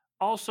much.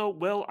 Also,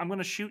 Will, I'm going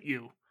to shoot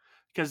you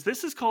because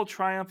this is called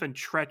Triumph and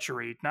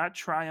Treachery, not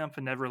Triumph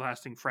and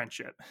Everlasting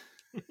Friendship.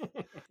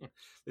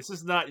 This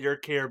is not your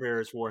Care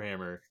Bears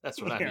Warhammer. That's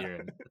what I'm Yeah.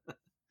 hearing.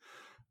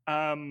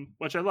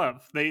 Which I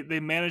love. They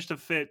managed to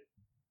fit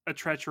a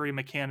treachery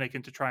mechanic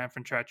into Triumph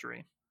and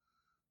Treachery.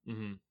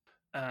 Mm-hmm.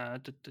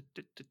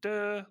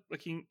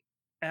 Looking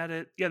at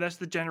it, yeah, that's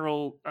the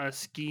general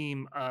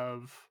scheme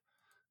of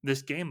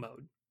this game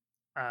mode.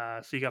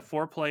 So you got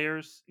 4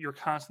 players. You're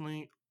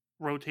constantly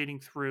rotating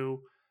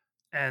through.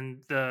 And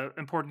the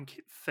important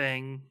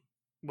thing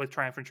with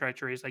Triumph and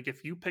Treachery is like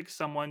if you pick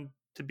someone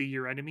to be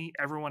your enemy,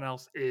 everyone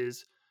else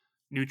is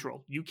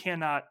neutral. You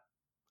cannot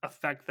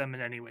affect them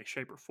in any way,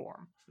 shape, or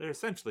form. They're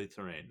essentially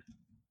terrain.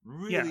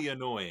 Yeah, Really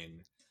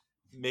annoying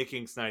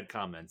making snide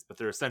comments, but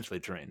they're essentially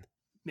terrain.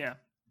 yeah.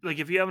 Like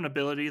if you have an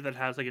ability that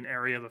has like an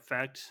area of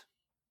effect,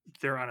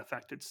 they're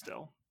unaffected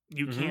still.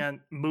 You Mm-hmm.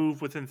 can't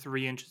move within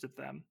 3 inches of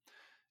them.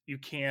 You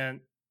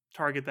can't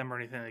target them or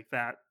anything like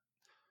that.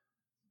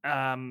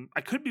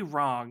 I could be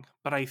wrong,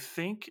 but I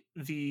think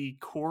the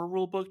core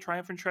rulebook,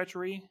 Triumph and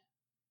Treachery,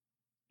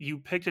 you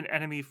picked an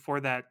enemy for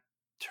that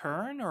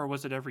turn, or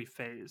was it every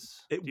phase?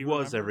 It Do you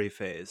was remember? every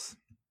phase,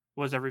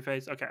 Was every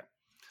phase? Okay.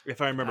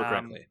 if I remember Um,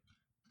 correctly.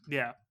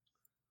 yeah,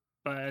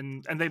 but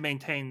and they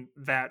maintain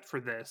that for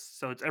this,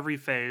 so it's every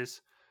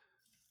phase,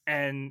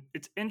 and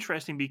it's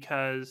interesting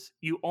because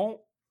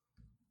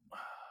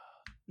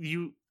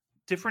you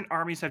different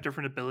armies have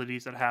different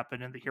abilities that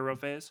happen in the hero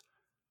phase.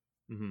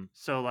 Mm-hmm.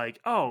 So like,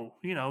 oh,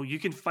 you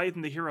can fight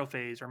in the hero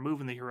phase or move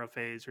in the hero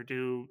phase or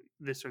do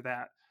this or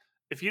that.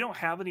 If you don't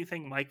have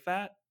anything like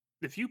that,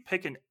 if you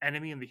pick an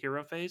enemy in the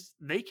hero phase,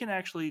 they can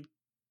actually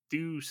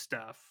do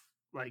stuff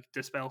like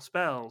dispel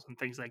spells and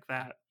things like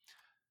that.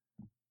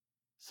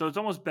 So it's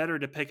almost better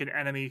to pick an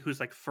enemy who's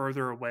like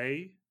further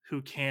away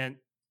who can't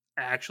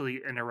actually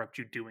interrupt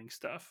you doing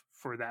stuff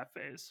for that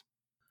phase.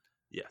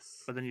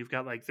 Yes. But then you've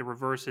got like the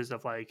reverses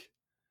of like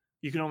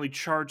you can only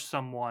charge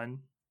someone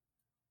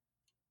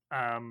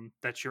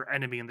that's your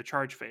enemy in the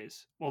charge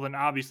phase. Well, then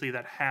obviously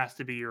that has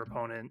to be your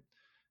opponent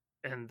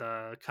in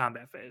the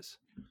combat phase,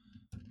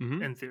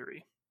 Mm-hmm. in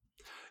theory.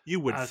 You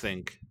would Uh,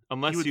 think, you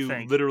unless would you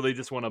think literally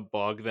just want to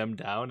bog them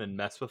down and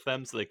mess with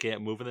them so they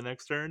can't move in the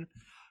next turn,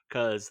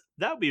 because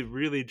that would be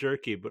really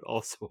jerky, but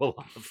also a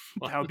lot of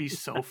that would fun. be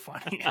so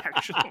funny,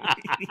 actually.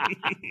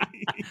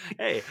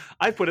 Hey,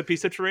 I put a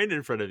piece of terrain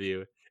in front of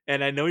you,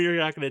 and I know you're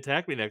not going to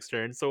attack me next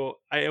turn, so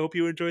I hope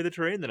you enjoy the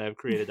terrain that I've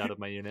created out of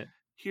my unit.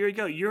 Here you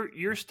go.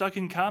 You're stuck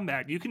in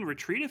combat. You can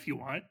retreat if you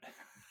want.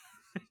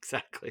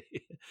 Exactly.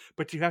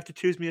 But you have to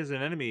choose me as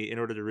an enemy in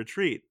order to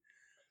retreat.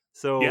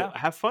 So Yeah,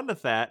 have fun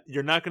with that.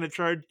 You're not going to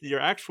charge your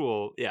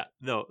actual, yeah,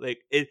 no,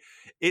 like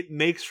it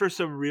makes for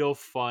some real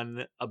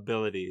fun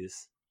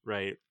abilities,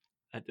 right?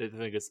 I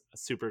think it's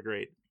super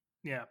great.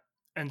 yeah.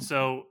 And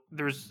so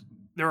there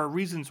are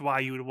reasons why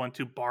you would want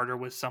to barter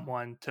with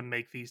someone to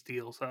make these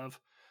deals of,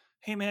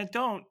 hey man,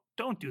 don't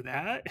do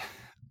that,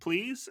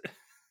 please.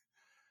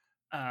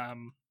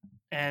 Um,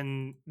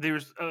 and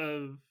there's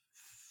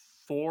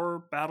 4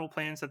 battle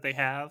plans that they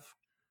have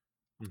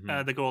Hmm.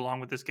 that go along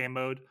with this game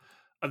mode.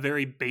 A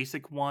very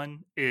basic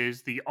one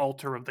is the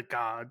Altar of the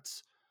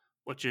Gods,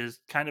 which is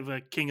kind of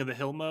a King of the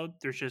Hill mode.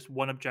 There's just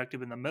one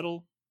objective in the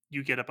middle.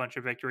 You get a bunch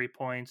of victory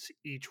points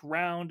each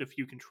round if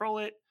you control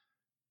it,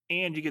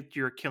 and you get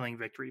your killing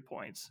victory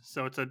points.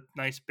 So it's a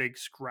nice big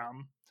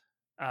scrum.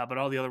 But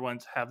all the other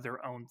ones have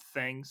their own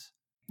things.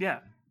 Yeah,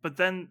 but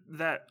then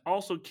that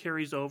also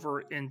carries over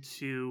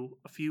into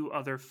a few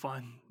other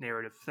fun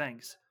narrative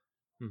things.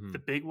 The Hmm.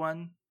 big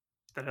one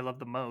that I love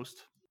the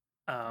most,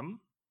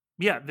 um,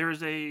 yeah,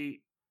 there's a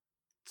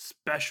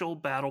special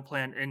battle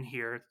plan in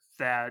here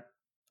that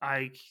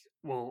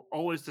will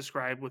always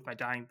describe with my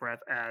dying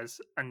breath as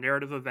a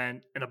narrative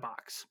event in a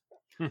box,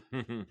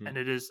 and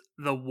it is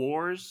the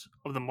Wars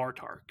of the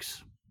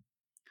Martarks.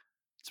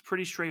 It's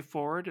pretty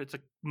straightforward. It's a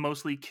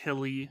mostly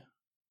killy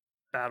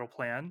battle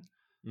plan,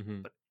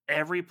 Hmm. but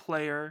every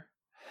player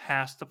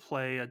has to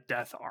play a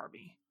death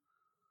army.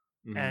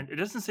 Hmm. And it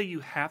doesn't say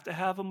you have to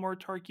have a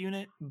Mortark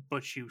unit,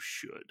 but you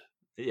should.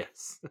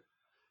 Yes.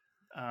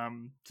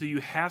 So you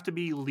have to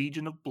be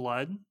Legion of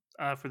Blood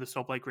for the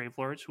Soulblight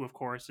Gravelords, who of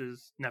course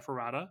is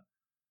Neferata,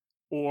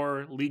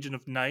 or Legion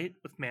of Night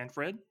with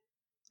Manfred,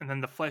 and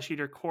then the Flesh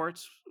Eater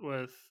Courts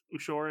with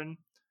Ushoran,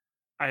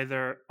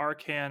 either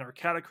Arcan or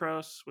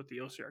Catacross with the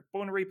Osiarch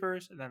Bone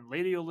Reapers, and then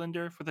Lady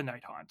Olinder for the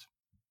Night Haunt.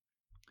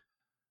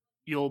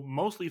 You'll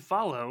mostly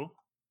follow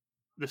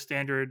the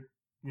standard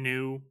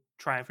new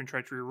Triumph and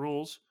Treachery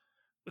rules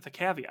with a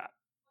caveat.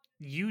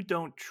 You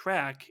don't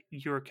track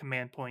your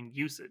command point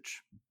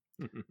usage.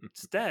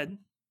 Instead,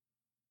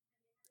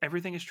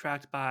 everything is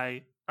tracked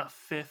by a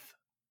 5th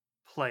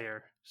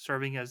player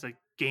serving as a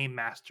game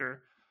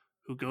master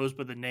who goes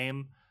by the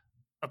name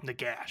of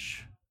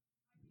Nagash.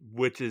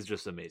 Which is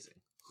just amazing.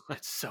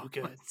 It's so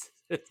good.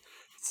 It's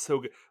so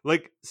good.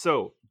 Like,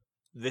 so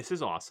this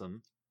is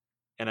awesome,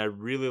 and I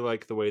really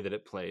like the way that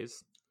it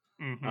plays.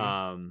 Mm-hmm.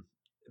 Um,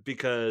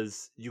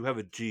 because you have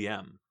a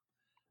GM.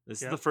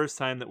 This is the Yep. first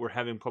time that we're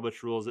having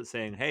published rules that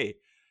saying, "Hey,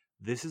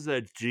 this is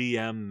a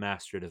GM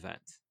mastered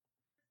event,"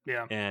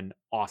 Yeah. and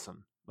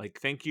awesome. Like,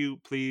 thank you,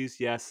 please,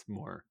 yes,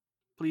 more.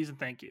 Please and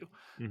thank you.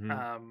 Hmm.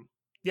 Um,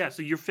 yeah,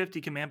 so your 50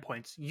 command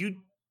points.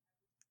 You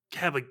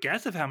have a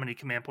guess of how many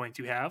command points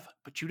you have,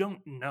 but you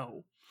don't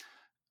know.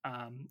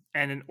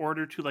 And in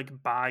order to like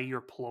buy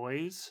your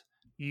ploys,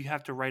 you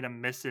have to write a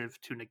missive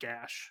to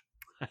Nagash.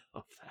 I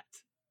love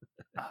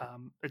that.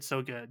 It's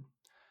so good.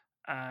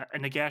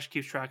 And Nagash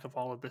keeps track of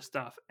all of this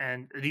stuff,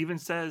 and it even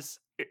says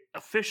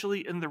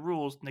officially in the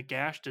rules,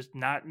 Nagash does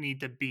not need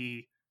to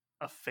be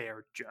a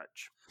fair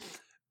judge.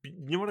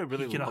 You know what I He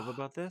really can, love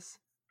about this?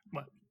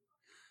 what?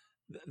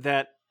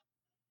 That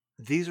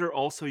these are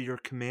also your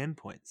command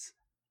points.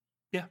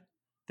 Yeah.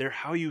 They're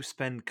how you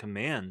spend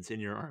commands in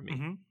your army.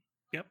 Mm-hmm.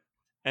 Yep.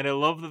 And I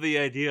love the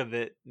idea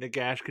that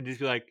Nagash can just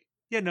be like,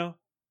 yeah, no.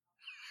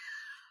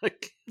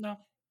 Like, No.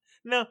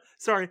 no,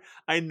 sorry.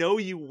 I know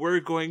you were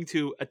going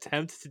to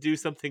attempt to do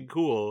something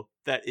cool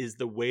that is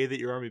the way that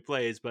your army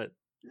plays, but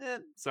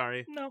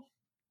sorry. No.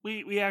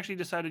 We actually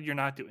decided you're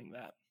not doing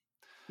that.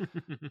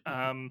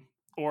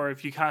 Or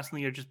if you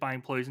constantly are just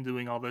buying poison,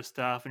 doing all this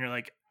stuff, and you're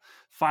like,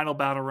 final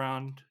battle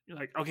round, you're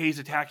like, okay, he's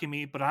attacking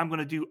me, but I'm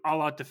gonna do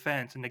all out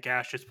defense, and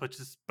Nagash just puts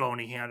his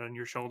bony hand on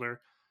your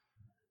shoulder.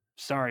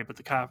 Sorry, but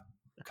the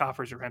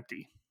coffers are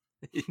empty.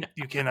 Yeah,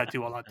 You cannot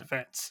do all out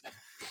defense.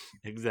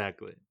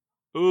 exactly.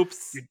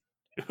 Oops.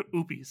 You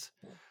oopies.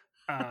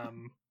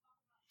 Um,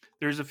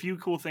 there's a few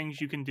cool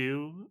things you can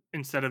do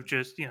instead of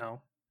just,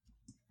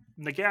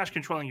 Nagash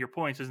controlling your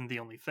points isn't the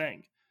only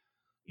thing.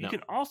 You No.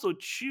 can also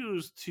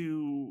choose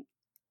to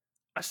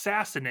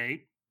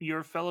assassinate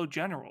your fellow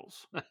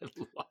generals. I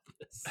love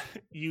this.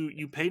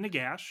 You pay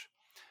Nagash,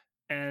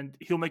 and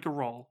he'll make a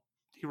roll.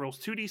 He rolls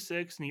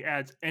 2d6 and he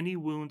adds any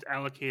wounds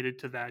allocated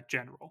to that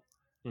general.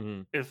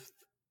 Hmm. If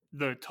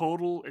the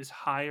total is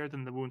higher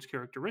than the wounds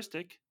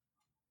characteristic,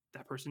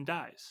 that person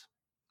dies,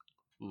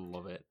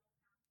 Love it.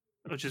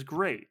 which is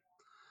great.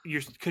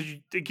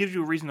 It gives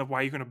you a reason of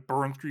why you're going to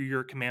burn through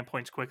your command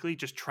points quickly,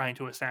 just trying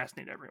to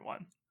assassinate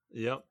everyone.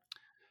 Yep.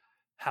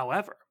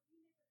 However,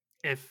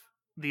 if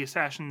the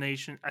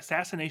assassination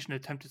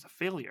attempt is a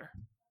failure,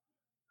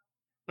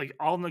 like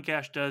all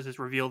Nagash does is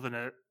reveal that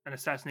an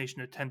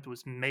assassination attempt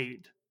was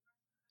made,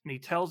 and he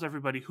tells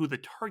everybody who the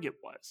target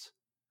was.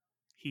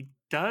 He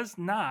does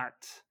not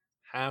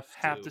Have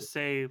have to to.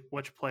 say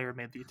which player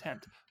made the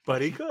attempt, but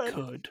But he he could.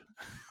 could.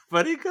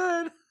 But he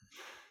could.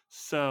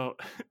 So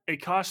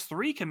it costs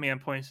 3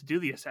 command points to do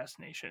the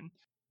assassination.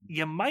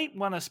 You might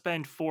want to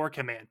spend 4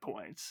 command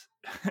points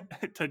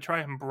to try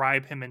and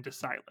bribe him into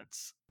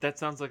silence. That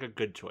sounds like a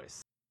good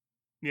choice.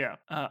 Yeah.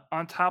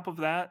 On top of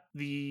that,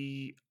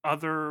 the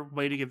other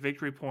way to get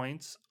victory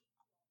points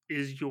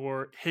is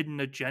your hidden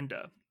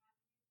agenda.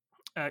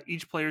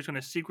 Each player is going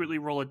to secretly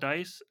roll a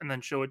dice and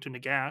then show it to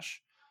Nagash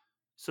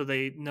so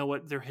they know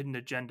what their hidden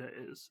agenda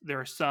is. There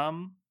are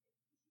some,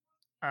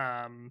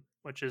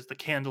 which is the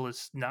candle is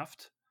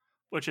snuffed,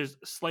 which is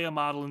slay a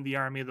model in the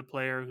army of the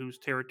player whose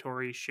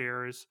territory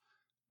shares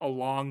a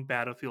long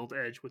battlefield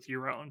edge with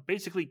your own.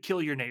 Basically,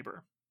 kill your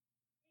neighbor.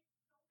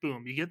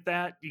 Boom. You get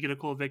that, you get a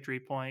cool victory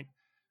point.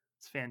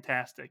 It's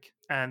fantastic.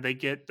 And they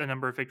get the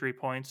number of victory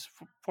points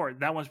for it.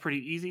 That one's pretty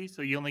easy,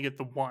 so you only get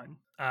the one.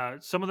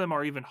 Some of them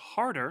are even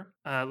harder,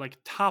 like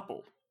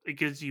Topple. It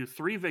gives you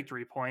 3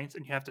 victory points,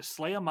 and you have to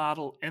slay a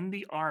model in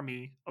the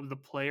army of the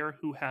player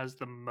who has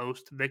the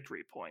most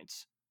victory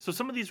points. So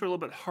some of these are a little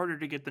bit harder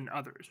to get than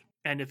others.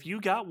 And if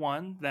you got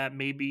one that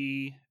may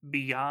be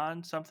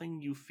beyond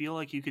something you feel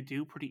like you could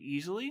do pretty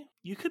easily,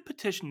 you could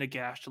petition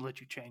Nagash to let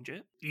you change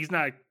it. He's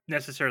not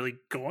necessarily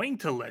going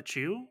to let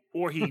you,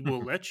 or he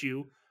will let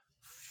you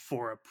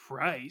for a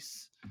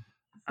price.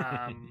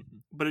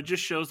 But it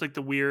just shows like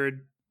the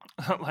weird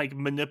like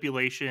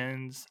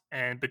manipulations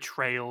and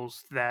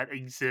betrayals that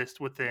exist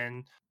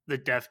within the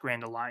Death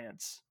Grand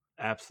Alliance.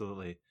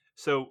 Absolutely.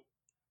 So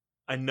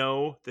I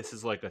know this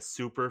is like a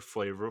super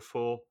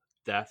flavorful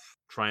death,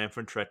 triumph,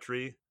 and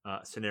treachery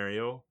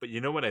scenario, but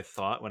you know what I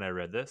thought when I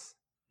read this?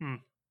 Hmm.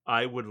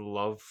 I would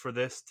love for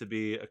this to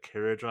be a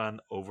Karajan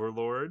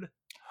Overlord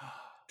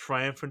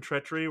triumph and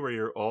treachery where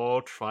you're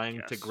all trying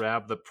to Yes.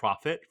 grab the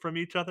profit from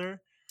each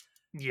other.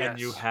 And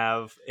you Yes.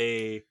 have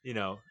a,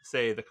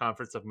 say the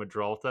Conference of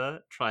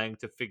Madralta trying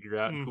to figure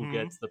out who Mm-hmm.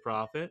 gets the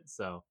profit.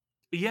 So,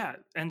 Yeah,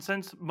 and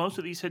since most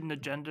of these hidden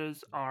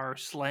agendas are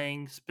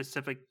slaying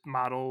specific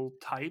model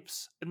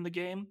types in the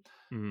game,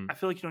 mhm. I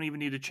feel like you don't even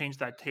need to change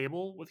that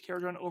table with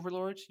Karajan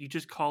Overlords. You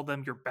just call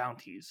them your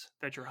bounties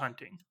that you're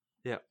hunting.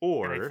 Yeah.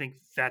 And I Or think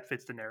that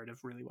fits the narrative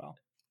really well.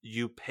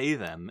 you pay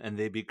them and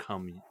they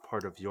become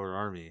part of your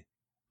army.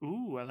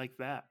 Ooh, I like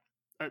that.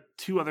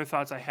 2 other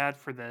thoughts I had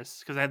for this,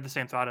 because I had the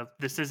same thought of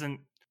this isn't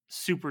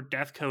super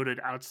death coded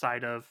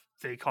outside of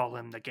they call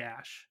him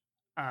Nagash,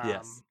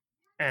 Yes.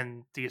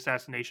 and the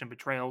assassination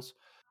betrayals.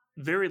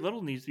 Very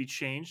little needs to be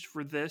changed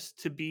for this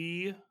to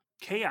be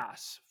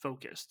chaos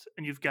focused,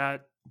 and you've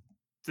got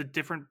the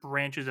different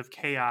branches of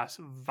chaos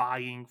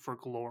vying for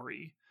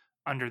glory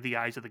under the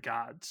eyes of the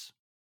gods.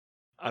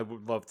 I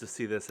would love to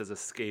see this as a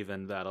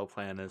Skaven battle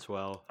plan as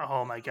well.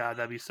 Oh my god,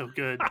 that'd be so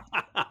good.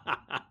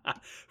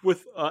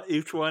 With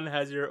each one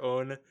has your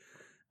own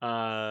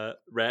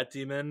rat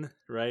demon,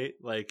 right?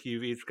 Like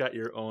you've each got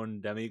your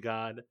own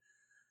demigod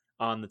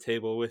on the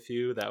table with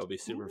you. That would be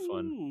super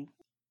fun. Ooh.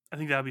 I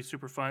think that'd be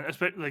super fun,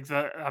 especially like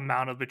the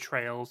amount of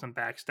betrayals and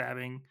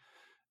backstabbing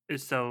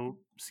is so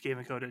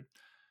Skaven coded.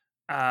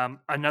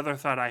 Another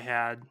thought I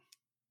had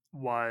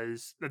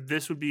was that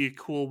this would be a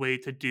cool way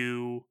to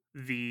do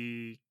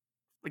the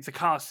like the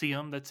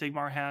Coliseum that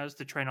Sigmar has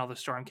to train all the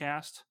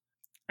Stormcast.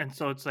 And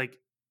so it's like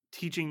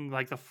teaching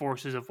like the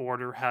forces of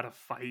order how to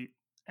fight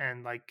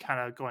and like kind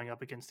of going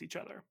up against each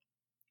other.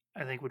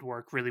 I think would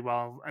work really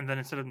well. And then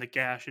instead of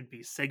Nagash, it'd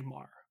be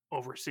Sigmar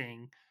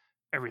overseeing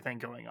everything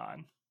going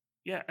on.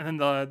 Yeah, and then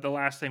the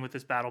last thing with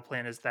this battle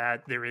plan is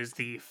that there is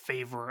the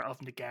favor of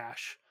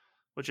Nagash,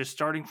 which is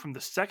starting from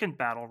the second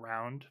battle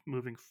round,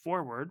 moving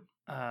forward,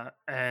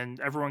 and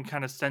everyone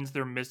kind of sends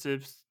their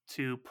missives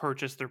to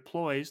purchase their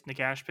ploys.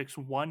 Nagash picks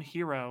one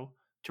hero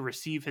to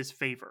receive his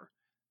favor,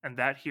 and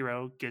that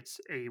hero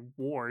gets a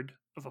ward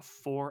of a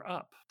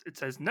 4-up. It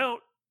says, note,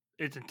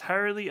 it's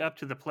entirely up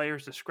to the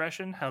player's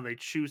discretion how they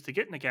choose to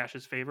get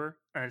Nagash's favor,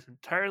 and it's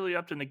entirely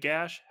up to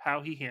Nagash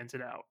how he hands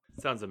it out.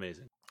 Sounds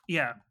amazing.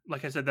 Yeah,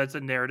 like I said, that's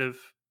a narrative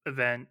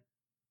event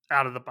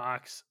out of the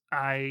box.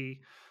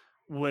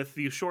 With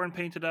the Shorin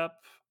painted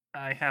up,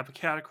 I have a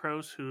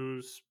Catacross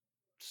who's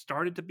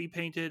started to be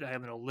painted. I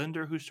have an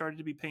Olinder who started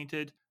to be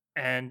painted,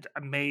 and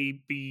I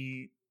may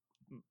be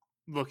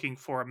looking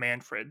for a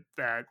Manfred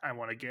that I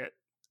want to get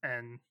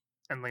and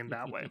lean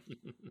that way,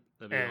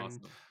 That'd be and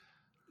awesome.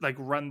 like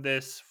run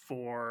this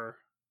for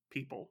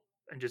people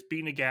and just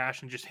be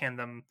Nagash and just hand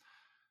them,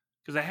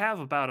 because I have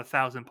about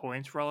 1,000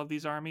 points for all of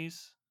these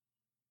armies.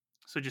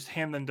 So just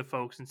hand them to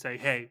folks and say,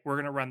 hey, we're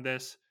going to run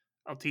this.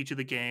 I'll teach you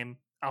the game.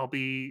 I'll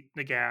be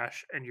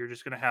Nagash, and you're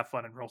just going to have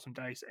fun and roll some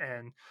dice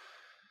and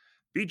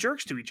be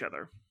jerks to each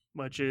other,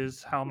 which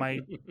is how my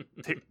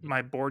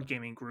board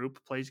gaming group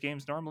plays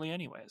games normally,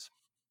 anyways.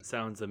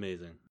 Sounds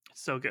amazing.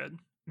 So good.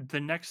 The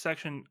next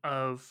section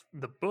of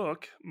the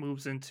book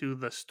moves into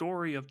the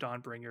story of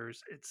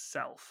Dawnbringers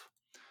itself.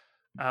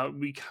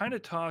 We kind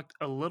of talked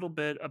a little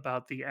bit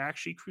about the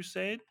Akshi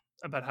Crusade,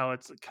 about how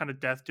it's kind of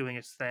death doing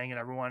its thing and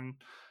everyone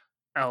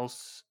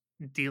else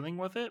dealing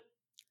with it.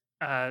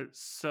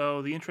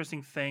 So the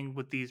interesting thing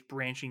with these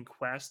branching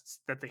quests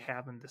that they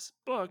have in this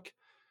book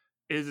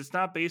is it's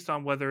not based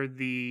on whether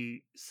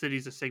the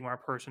Cities of Sigmar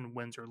person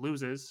wins or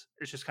loses.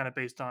 It's just kind of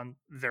based on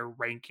their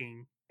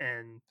ranking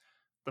in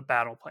the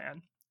battle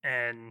plan.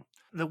 And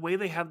the way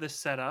they have this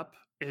set up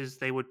is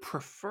they would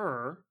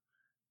prefer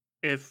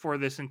if for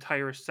this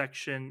entire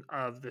section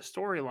of the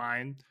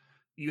storyline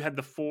you had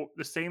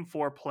the same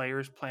four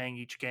players playing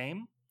each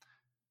game,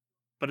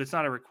 but it's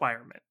not a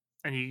requirement.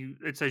 And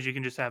it says you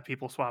can just have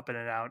people swap in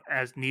and out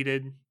as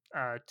needed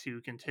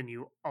to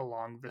continue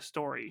along the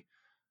story.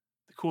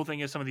 The cool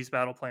thing is some of these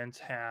battle plans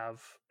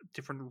have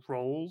different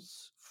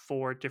roles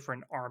for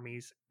different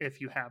armies if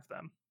you have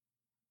them.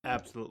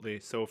 Absolutely.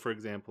 So, for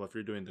example, if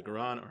you're doing the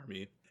Garan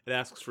army, it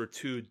asks for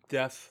 2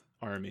 death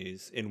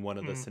armies in one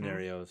of the Mm-hmm.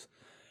 scenarios.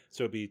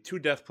 So it'd be 2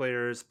 death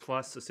players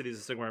plus a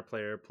Cities of Sigmar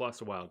player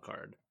plus a wild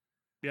card.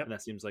 Yep. And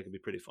that seems like it'd be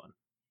pretty fun.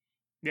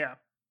 Yeah.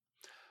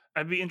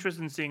 I'd be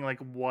interested in seeing like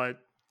what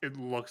it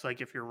looks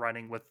like if you're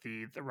running with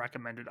the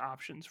recommended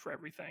options for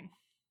everything.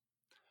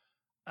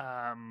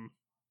 Um,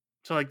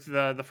 so like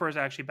the first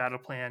actually battle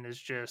plan is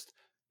just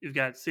you've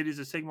got Cities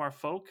of Sigmar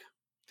folk,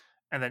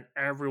 and then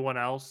everyone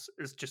else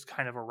is just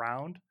kind of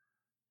around.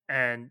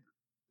 And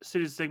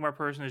Cities of Sigmar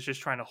person is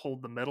just trying to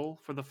hold the middle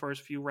for the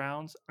first few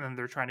rounds, and then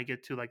they're trying to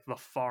get to like the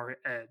far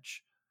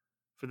edge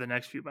for the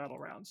next few battle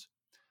rounds.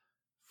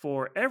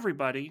 For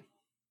everybody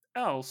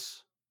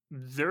else,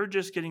 they're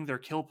just getting their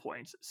kill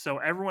points. So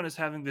everyone is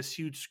having this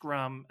huge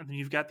scrum, and then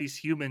you've got these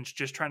humans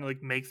just trying to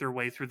like make their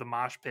way through the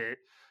mosh pit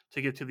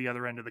to get to the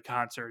other end of the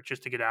concert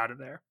just to get out of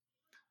there,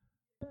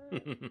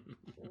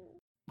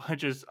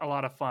 which is a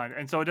lot of fun.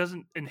 And so it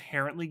doesn't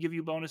inherently give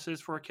you bonuses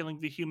for killing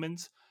the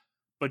humans,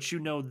 but you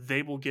know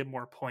they will get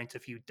more points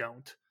if you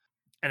don't.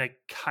 And it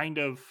kind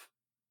of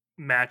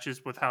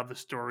matches with how the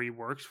story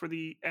works for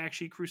the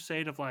Akshi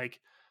Crusade of like,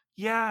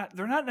 yeah,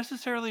 they're not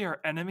necessarily our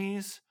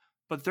enemies,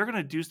 but they're going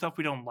to do stuff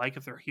we don't like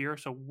if they're here,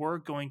 so we're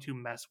going to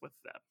mess with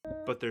them.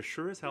 But they're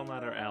sure as hell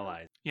not our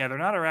allies. Yeah, they're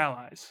not our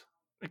allies.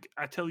 Like,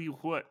 I tell you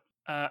what.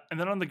 And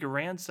then on the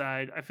Garand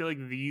side, I feel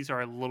like these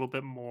are a little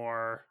bit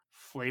more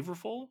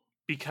flavorful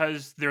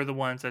because they're the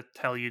ones that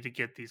tell you to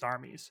get these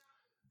armies.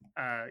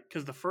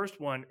 Because the first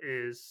one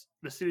is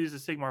the Cities of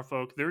Sigmar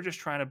folk. They're just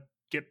trying to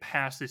get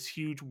past this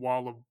huge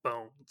wall of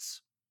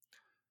bones.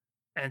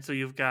 And so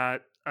you've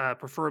got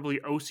preferably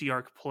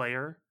OCR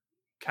player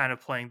kind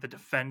of playing the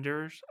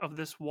defenders of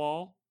this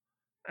wall,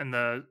 and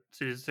the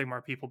Cities of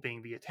Sigmar people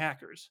being the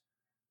attackers.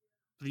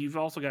 But you've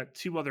also got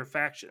 2 other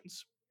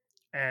factions.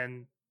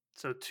 And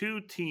so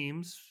 2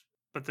 teams,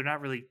 but they're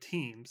not really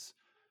teams.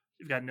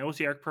 You've got an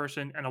OCR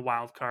person and a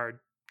wild card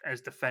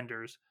as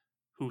defenders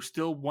who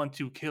still want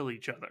to kill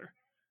each other.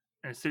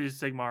 And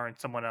Cities of Sigmar and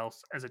someone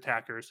else as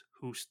attackers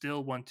who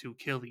still want to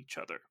kill each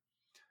other.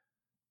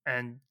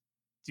 And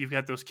you've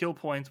got those kill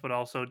points, but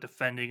also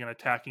defending and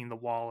attacking the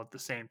wall at the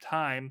same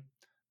time.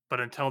 But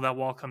until that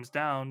wall comes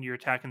down, you're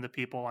attacking the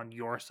people on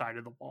your side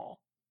of the wall.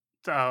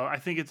 So I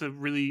think it's a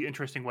really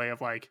interesting way of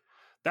like,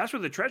 that's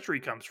where the treachery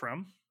comes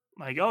from.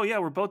 Like, oh yeah,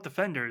 we're both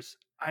defenders.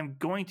 I'm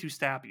going to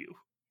stab you.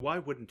 Why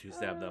wouldn't you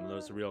stab them? That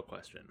was the real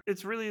question.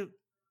 It's really,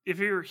 if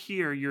you're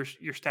here,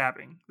 you're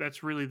stabbing.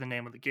 That's really the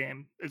name of the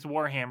game. It's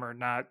Warhammer,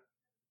 not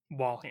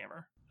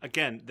Wallhammer.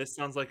 Again, this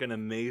sounds like an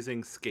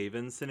amazing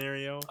Skaven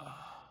scenario Oh,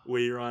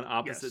 where you're on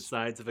opposite yes.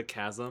 sides of a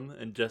chasm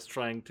and just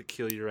trying to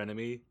kill your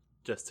enemy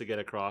just to get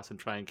across and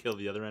try and kill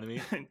the other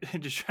enemy.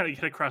 And just trying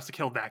to get across to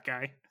kill that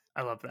guy.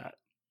 I love that.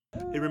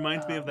 It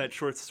reminds me of Um, that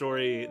short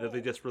story that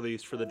they just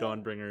released for the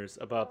Dawnbringers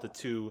about the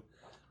two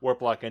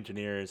Warplock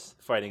engineers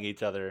fighting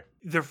each other.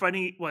 they're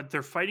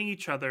fighting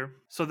each other,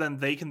 so then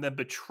they can then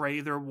betray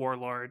their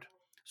warlord,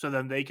 so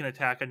then they can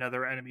attack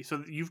another enemy.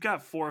 So you've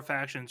got four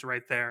factions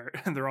right there,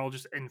 and they're all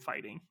just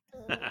infighting.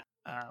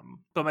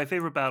 But my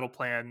favorite battle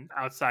plan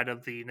outside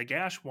of the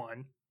Nagash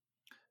one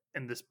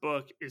in this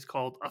book is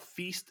called A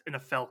Feast in a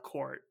Fell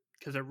Court,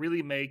 because it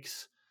really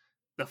makes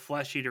the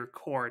Flesh Eater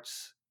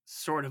courts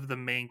sort of the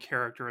main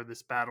character of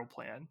this battle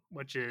plan,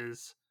 which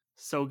is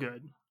so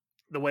good.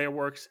 The way it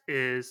works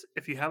is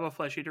if you have a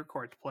Flesh Eater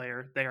courts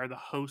player, they are the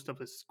host of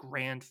this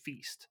grand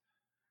feast.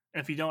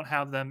 And if you don't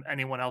have them,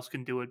 anyone else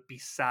can do it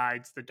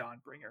besides the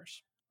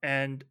Dawnbringers.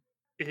 And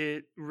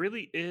it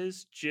really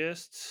is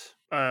just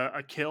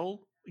a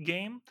kill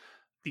game.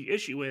 The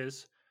issue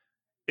is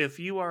if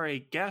you are a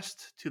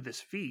guest to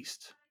this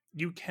feast,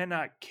 you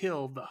cannot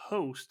kill the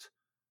host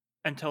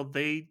until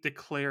they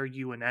declare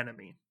you an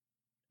enemy.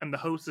 And the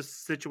host is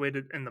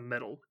situated in the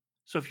middle.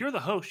 So if you're the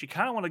host, you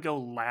kind of want to go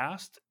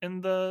last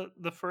in the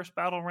first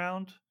battle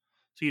round,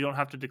 so you don't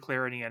have to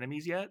declare any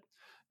enemies yet,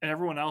 and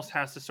everyone else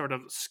has to sort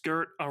of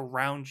skirt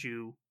around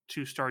you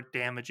to start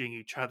damaging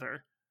each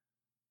other,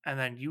 and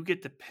then you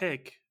get to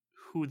pick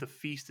who the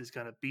feast is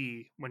going to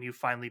be when you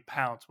finally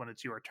pounce when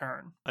it's your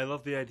turn. I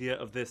love the idea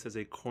of this as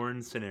a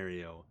corn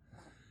scenario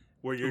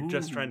where you're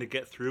just trying to Ooh,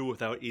 get through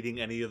without eating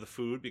any of the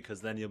food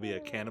because then you'll be a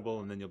cannibal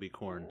and then you'll be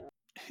corn.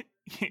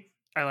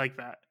 I like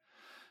that.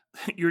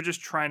 You're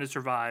just trying to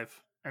survive,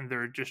 and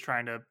they're just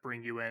trying to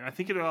bring you in. I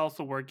think it'll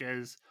also work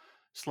as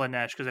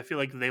Slanesh because I feel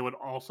like they would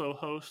also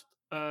host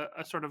a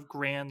sort of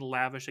grand,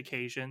 lavish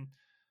occasion,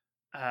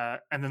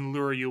 and then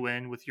lure you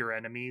in with your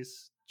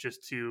enemies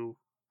just to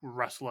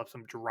rustle up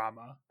some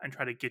drama and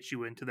try to get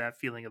you into that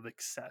feeling of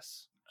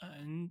excess.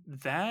 And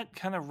that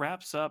kind of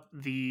wraps up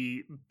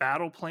the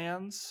battle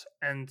plans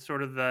and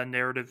sort of the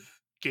narrative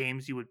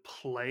games you would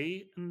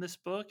play in this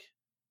book,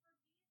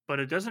 but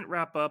it doesn't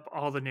wrap up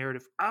all the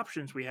narrative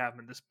options we have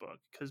in this book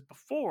because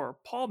before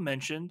Paul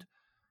mentioned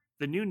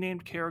the new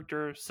named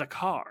character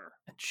Sakar,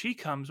 and she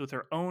comes with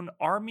her own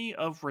army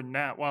of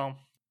renown. Well,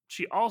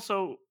 she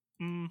also,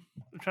 I'm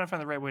trying to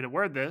find the right way to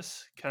word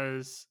this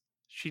because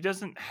she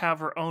doesn't have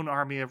her own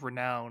army of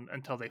renown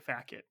until they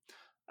fac it.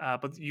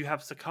 But you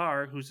have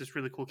Sakar, who's this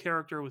really cool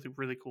character with a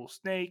really cool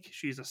snake.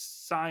 She's a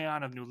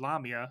scion of New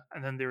Lamia,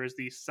 and then there is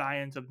the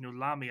Scions of New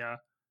Lamia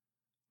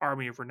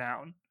army of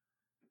renown,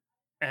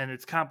 and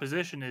its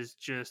composition is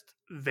just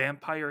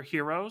vampire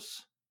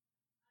heroes,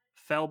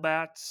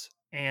 fellbats,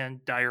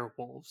 and dire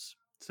wolves.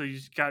 So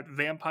you've got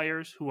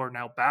vampires who are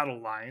now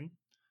battle line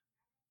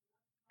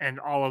and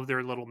all of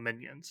their little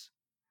minions,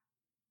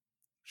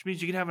 which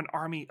means you can have an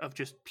army of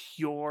just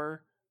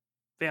pure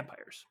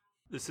vampires.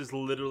 This is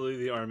literally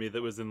the army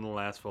that was in the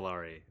last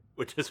Volari,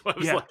 which is why I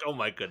was Yeah, like, oh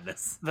my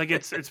goodness. like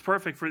it's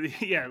perfect for the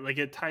yeah, like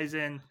it ties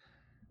in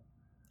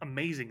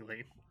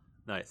amazingly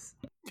Nice.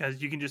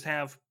 because you can just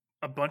have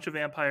a bunch of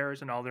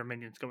vampires and all their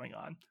minions going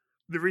on.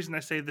 The reason I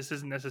say this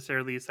isn't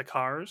necessarily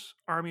Sakar's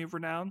army of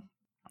renown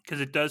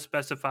because it does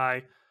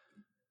specify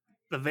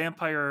the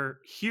vampire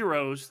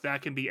heroes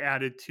that can be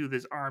added to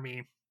this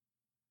army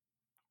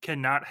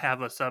cannot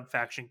have a sub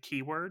faction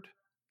keyword,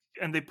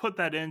 and they put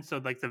that in so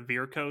like the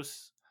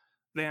Virkos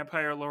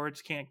vampire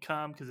lords can't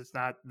come because it's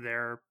not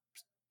their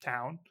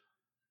town.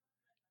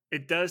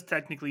 It does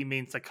technically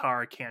mean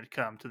Sakar can't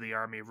come to the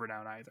army of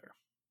renown either,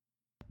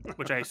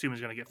 which I assume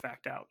is going to get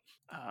fact out.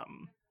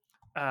 Um,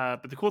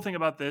 but the cool thing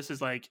about this is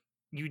like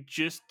you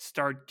just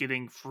start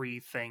getting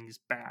free things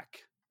back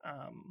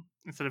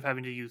instead of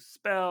having to use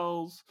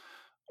spells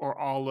or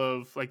all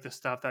of like the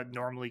stuff that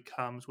normally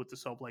comes with the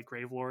Soulblight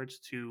Gravelords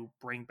to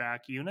bring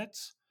back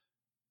units.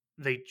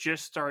 They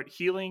just start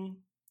healing.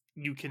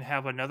 You can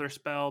have another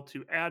spell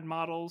to add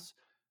models,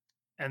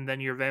 and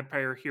then your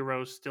vampire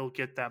heroes still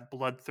get that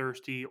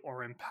bloodthirsty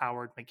or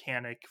empowered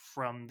mechanic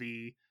from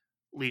the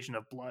Legion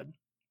of Blood.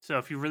 So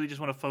if you really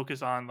just want to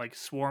focus on like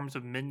swarms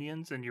of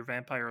minions and your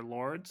vampire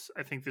lords,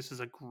 I think this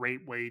is a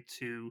great way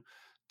to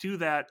do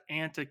that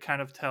and to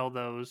kind of tell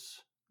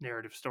those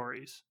narrative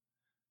stories.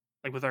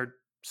 Like with our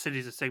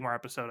Cities of Sigmar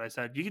episode, I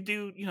said you could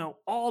do,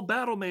 all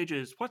battle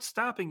mages. What's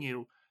stopping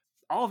you?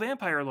 All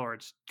vampire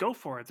lords, go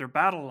for it. They're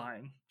battle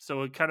line.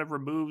 So it kind of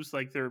removes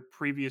like their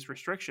previous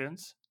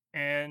restrictions.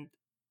 And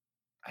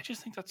I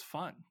just think that's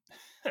fun.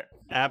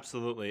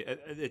 Absolutely.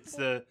 It's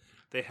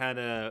they had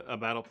a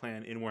battle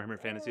plan in Warhammer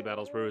Fantasy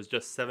Battles where it was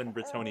just 7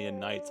 Bretonnian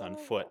knights on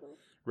foot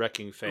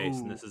wrecking face,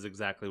 and Ooh. this is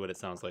exactly what it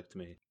sounds like to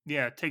me.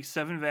 Yeah, take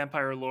 7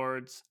 vampire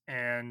lords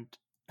and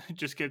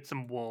just get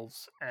some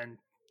wolves and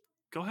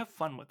go have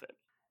fun with it.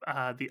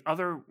 The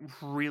other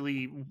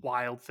really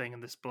wild thing in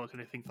this book,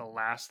 and I think the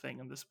last thing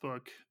in this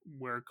book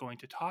we're going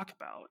to talk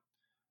about,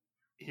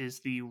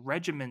 is the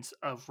regiments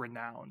of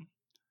renown.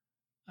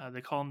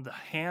 They call them the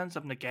Hands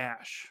of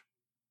Nagash.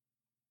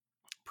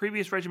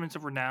 Previous regiments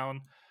of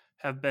renown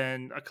have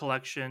been a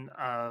collection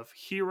of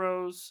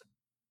heroes.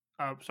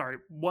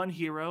 One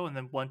hero and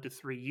then 1 to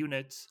 3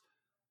 units,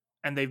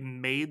 and they've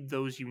made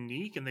those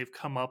unique, and they've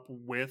come up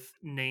with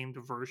named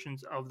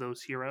versions of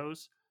those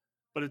heroes.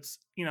 But it's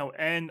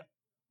an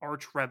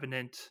arch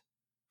revenant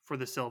for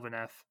the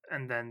Sylvaneth,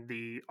 and then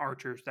the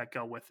archers that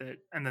go with it,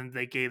 and then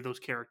they gave those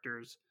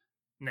characters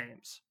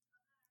names.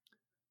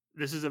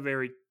 This is a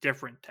very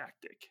different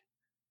tactic,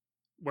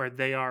 where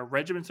they are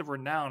regiments of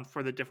renown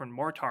for the different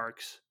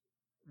Mortarchs,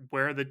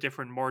 where the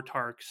different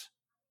Mortarchs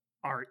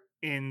are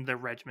in the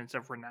regiments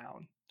of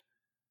renown.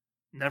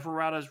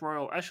 Neferata's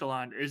Royal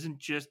Echelon isn't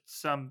just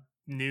some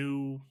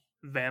new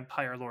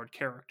vampire lord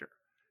character.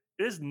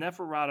 It is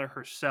Neferata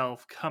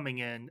herself coming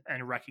in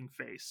and wrecking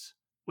face,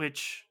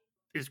 which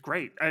is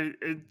great.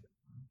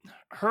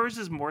 Hers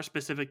is more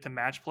specific to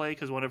match play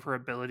because one of her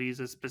abilities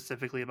is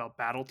specifically about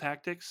battle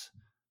tactics.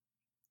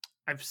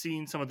 I've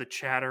seen some of the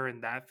chatter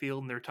in that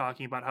field, and they're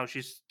talking about how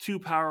she's too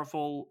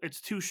powerful,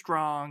 it's too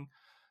strong.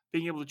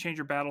 Being able to change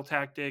your battle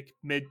tactic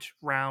mid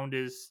round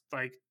is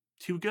like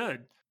too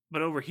good.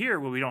 But over here,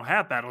 where we don't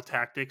have battle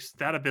tactics,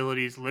 that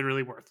ability is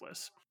literally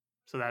worthless.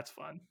 So that's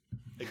fun.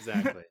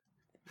 Exactly.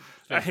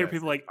 I hear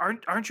people Fantastic.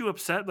 like, "Aren't you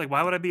upset? Like,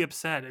 why would I be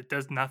upset? It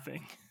does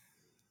nothing."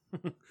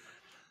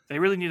 They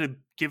really need to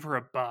give her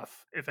a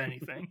buff, if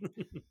anything.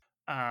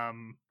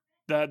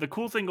 The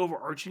cool thing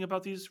overarching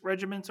about these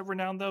regiments of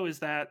renown, though, is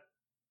that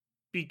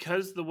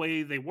because the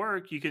way they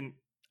work, you can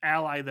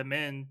ally them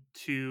in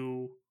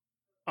to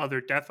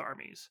other death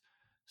armies.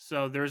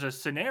 So there's a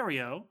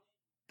scenario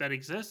that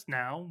exists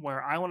now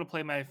where I want to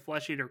play my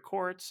Flesh Eater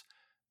Courts,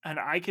 and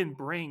I can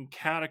bring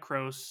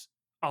Catacross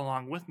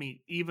along with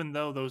me, even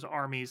though those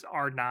armies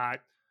are not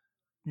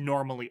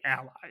normally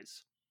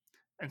allies.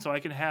 And so I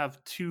can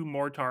have 2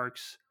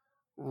 Mortarchs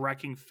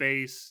wrecking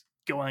face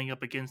going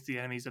up against the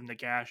enemies of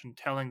Nagash and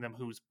telling them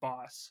who's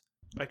boss.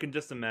 I can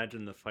just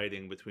imagine the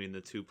fighting between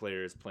the two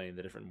players playing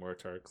the different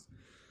Mortarchs.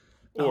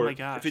 Oh my Or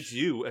if it's gosh.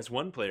 you as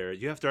one player,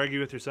 you have to argue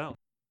with yourself.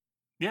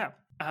 Yeah.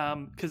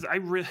 Because I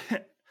really,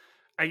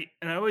 I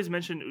always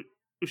mention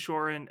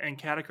Ushoran and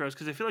Catacross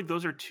because I feel like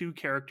those are 2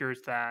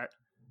 characters that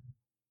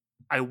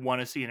I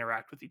want to see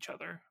interact with each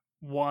other.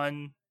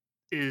 One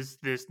is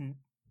this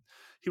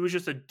he was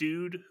just a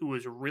dude who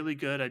was really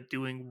good at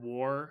doing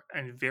war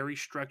and very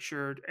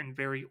structured and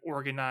very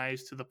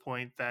organized to the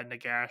point that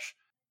Nagash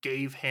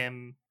gave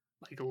him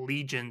like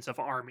legions of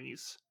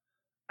armies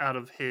out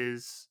of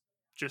his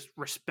just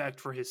respect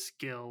for his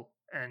skill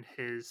and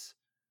his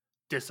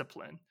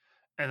discipline.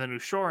 And then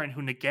Ushoran,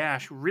 who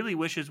Nagash really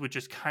wishes would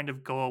just kind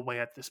of go away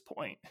at this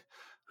point,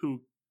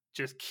 who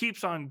just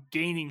keeps on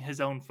gaining his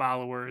own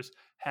followers,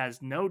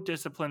 has no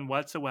discipline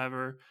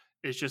whatsoever,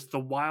 is just the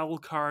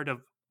wild card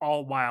of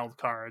all wild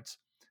cards.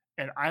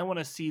 And I want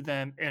to see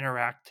them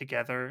interact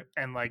together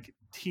and like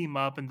team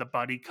up in the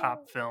buddy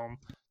cop film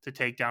to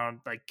take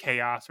down like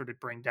chaos or to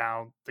bring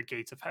down the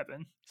gates of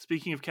heaven.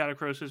 Speaking of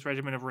Catacross's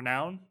Regiment of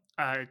Renown,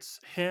 it's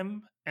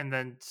him and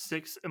then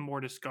 6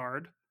 Immortus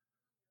Guard,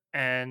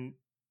 and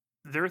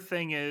their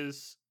thing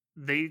is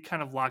they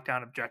kind of lock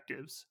down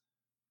objectives.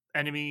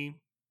 Enemy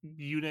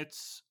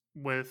units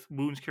with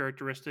wounds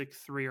characteristic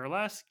 3 or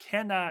less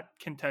cannot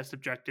contest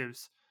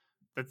objectives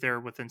that they're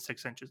within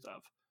 6 inches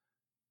of.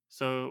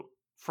 So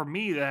for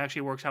me, that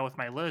actually works out with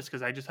my list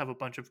because I just have a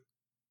bunch of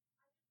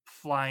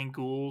flying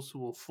ghouls who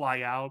will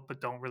fly out but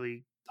don't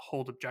really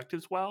hold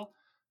objectives well.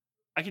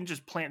 I can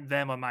just plant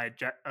them on my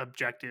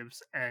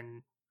objectives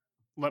and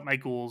let my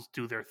ghouls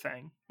do their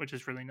thing, which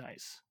is really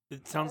nice.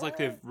 It sounds like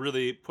they've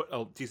really put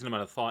a decent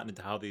amount of thought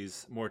into how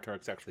these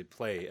Mortarchs actually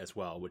play as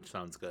well, which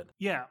sounds good.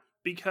 Yeah,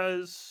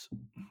 because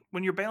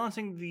when you're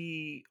balancing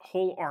the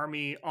whole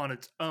army on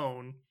its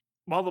own,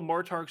 while the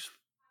Mortarchs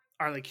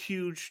are like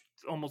huge,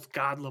 almost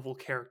god level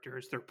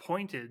characters, they're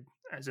pointed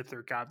as if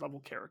they're god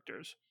level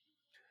characters.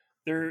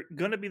 They're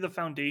going to be the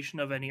foundation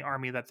of any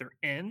army that they're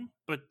in,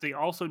 but they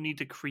also need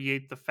to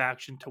create the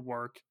faction to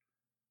work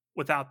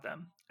without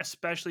them,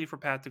 especially for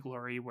Path to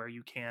Glory, where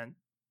you can't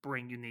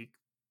bring unique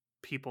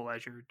people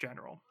as your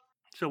general.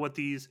 So, what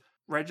these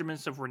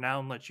regiments of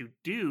renown let you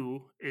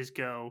do is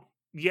go,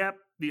 yep,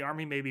 the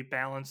army may be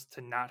balanced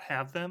to not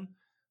have them,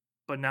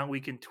 but now we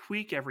can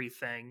tweak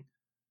everything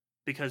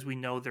because we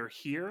know they're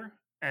here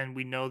and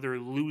we know they're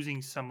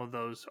losing some of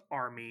those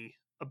army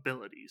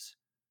abilities.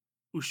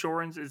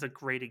 Ushoran's is a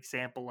great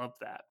example of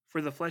that.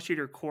 For the Flesh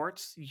Eater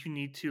Courts, you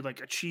need to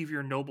like achieve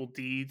your noble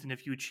deeds, and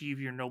if you achieve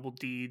your noble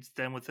deeds,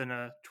 then within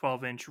a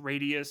 12-inch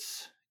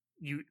radius,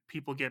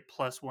 people get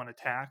 +1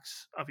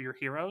 attacks of your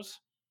heroes.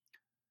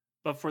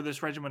 But for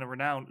this Regiment of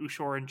Renown,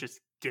 Ushoran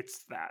just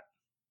gets that.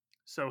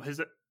 So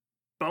his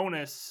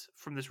bonus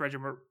from this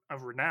Regiment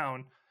of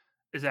Renown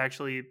is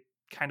actually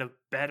kind of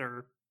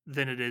better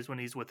than it is when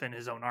he's within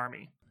his own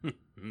army.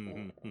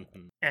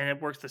 And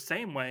it works the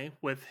same way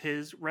with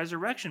his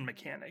resurrection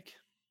mechanic.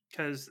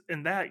 Because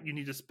in that, you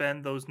need to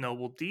spend those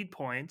noble deed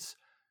points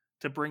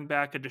to bring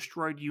back a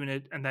destroyed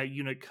unit, and that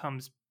unit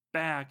comes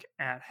back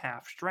at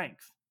half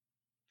strength.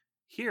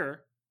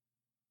 Here,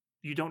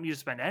 you don't need to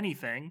spend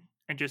anything,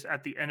 and just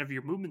at the end of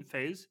your movement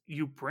phase,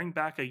 you bring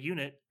back a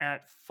unit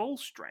at full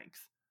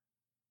strength.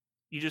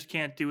 You just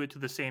can't do it to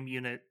the same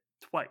unit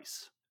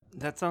twice.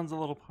 That sounds a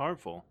little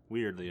powerful,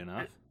 weirdly It,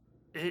 enough.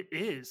 it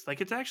is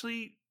like it's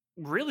actually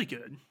really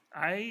good.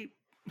 I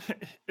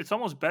it's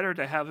almost better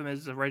to have him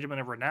as a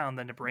regiment of renown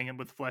than to bring him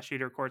with Flesh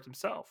Eater Courts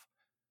himself,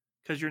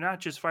 because you're not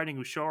just fighting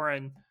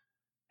Ushoran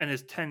and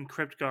his 10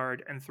 Crypt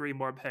Guard and 3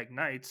 Morpeg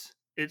Knights.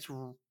 It's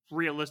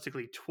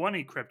realistically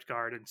 20 Crypt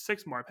Guard and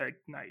 6 Morpeg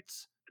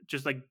Knights,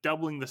 just like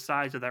doubling the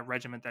size of that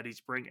regiment that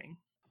he's bringing.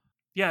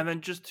 Yeah, and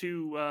then just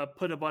to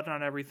put a button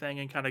on everything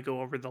and kind of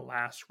go over the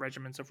last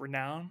regiments of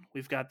renown,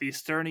 we've got the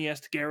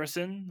Sterniest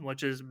Garrison,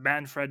 which is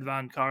Manfred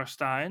von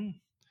Karstein,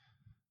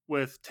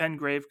 with 10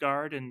 Grave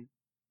Guard and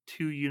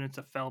 2 units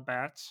of Fell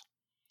Bats.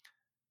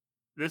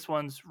 This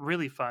one's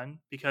really fun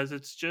because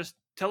it's just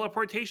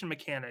teleportation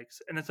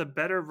mechanics, and it's a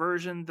better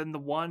version than the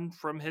one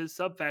from his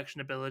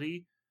subfaction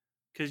ability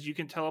because you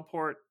can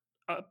teleport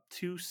up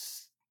to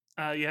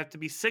you have to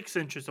be 6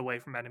 inches away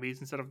from enemies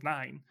instead of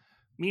 9,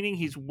 meaning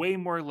he's way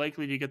more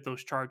likely to get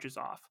those charges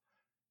off.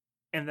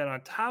 And then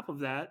on top of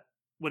that,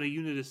 when a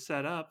unit is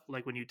set up,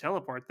 like when you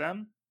teleport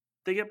them,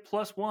 they get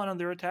 +1 on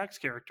their attacks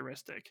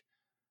characteristic.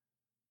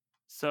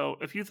 So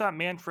if you thought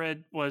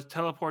Manfred was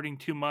teleporting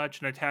too much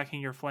and attacking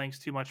your flanks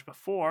too much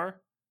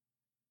before,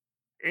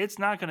 it's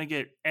not going to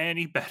get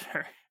any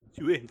better.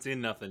 You ain't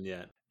seen nothing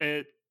yet.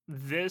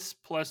 This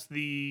plus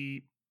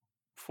the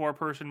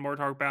 4-person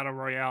Mortark Battle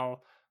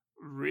Royale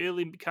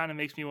really kind of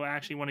makes me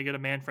actually want to get a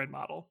Manfred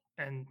model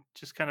and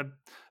just kind of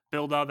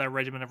build out that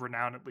Regiment of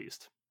Renown at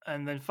least.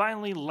 And then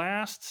finally,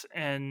 last,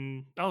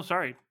 and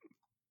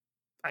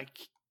I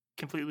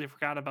completely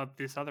forgot about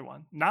this other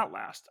one. Not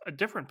last, a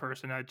different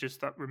person I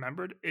just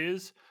remembered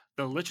is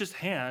the Lich's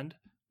Hand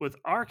with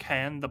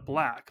Archan the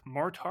Black,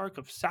 Mortark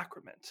of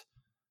Sacrament.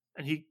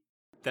 And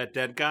that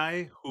dead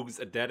guy who's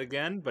dead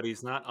again, but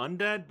he's not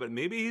undead, but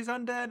maybe he's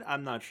undead?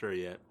 I'm not sure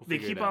yet. They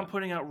keep on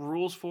putting out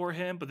rules for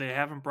him, but they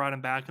haven't brought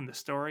him back in the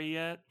story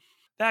yet.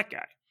 That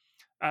guy.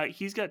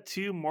 He's got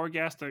 2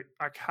 Morghast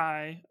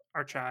Archai,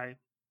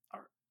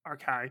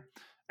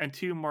 and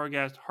 2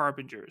 Morghast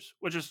Harbingers,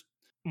 which is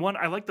one.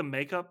 I like the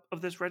makeup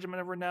of this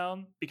Regiment of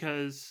Renown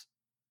because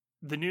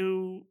the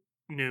new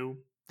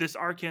this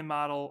Arcan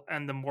model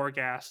and the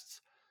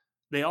Morghasts,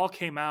 they all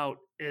came out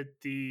at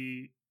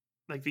the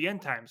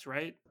end times,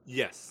 right?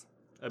 Yes.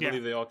 I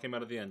believe they all came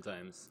out of the end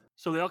times.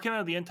 So they all came out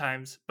of the end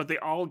times, but they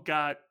all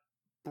got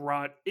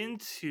brought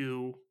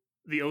into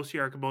the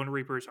OCR Bone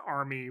Reapers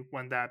army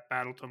when that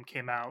Battle Tome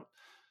came out.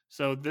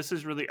 So this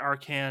is really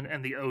Arcan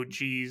and the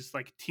OGs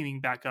like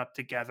teaming back up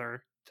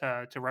together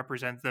to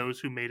represent those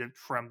who made it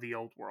from the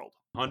old world.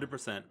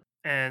 100%.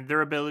 And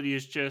their ability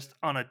is just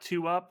on a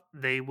 2-up,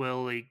 they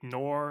will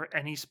ignore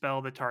any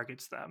spell that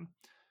targets them.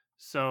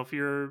 So if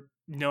you're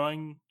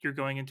knowing you're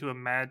going into a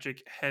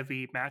magic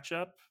heavy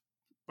matchup,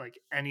 like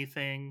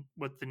anything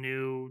with the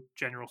new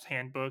General's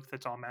Handbook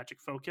that's all magic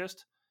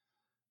focused,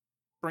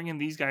 bringing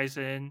these guys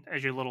in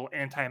as your little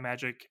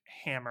anti-magic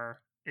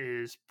hammer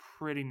is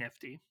pretty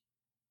nifty.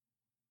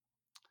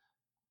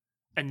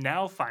 And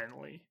now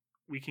finally,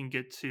 we can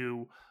get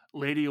to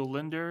Lady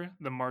Olinder,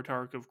 the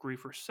Martarch of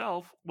Grief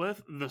herself,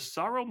 with the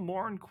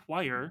Sorrowmorn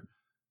Choir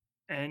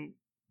and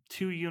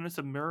 2 units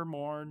of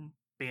Mirrormorn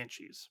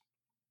Banshees.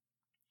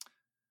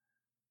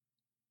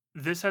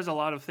 This has a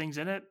lot of things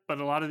in it, but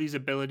a lot of these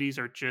abilities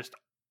are just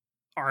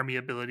army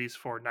abilities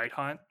for Night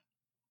Hunt.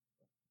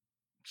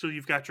 So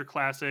you've got your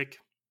classic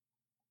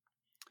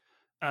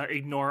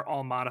ignore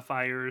all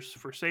modifiers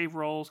for save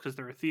rolls because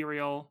they're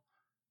ethereal.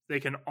 They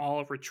can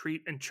all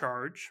retreat and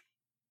charge.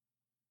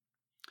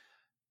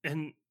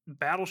 In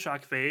Battle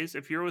Shock phase,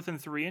 if you're within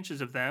 3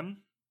 inches of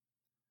them,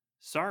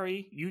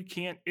 sorry, you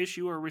can't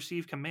issue or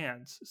receive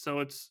commands. So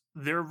it's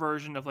their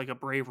version of like a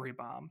bravery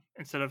bomb.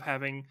 Instead of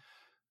having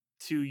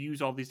to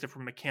use all these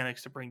different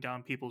mechanics to bring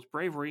down people's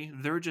bravery,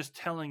 they're just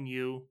telling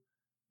you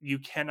you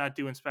cannot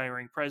do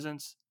inspiring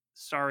presence.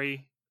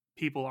 Sorry,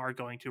 people are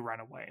going to run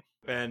away.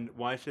 And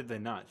why should they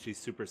not? She's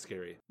super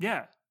scary.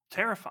 Yeah,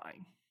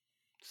 terrifying.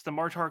 It's the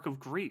Martarch of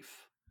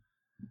Grief.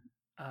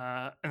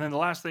 And then the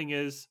last thing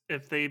is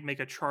if they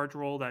make a charge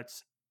roll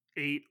that's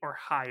 8 or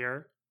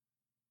higher,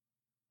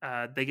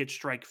 they get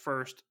strike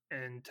first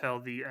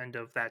until the end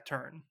of that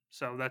turn.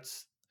 So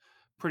that's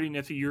pretty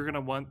nifty. You're going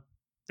to want,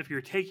 if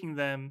you're taking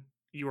them,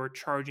 you are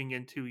charging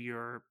into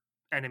your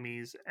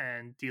enemies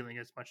and dealing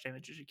as much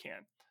damage as you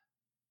can.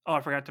 Oh,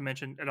 I forgot to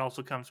mention, it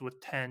also comes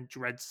with 10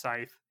 Dread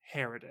Scythe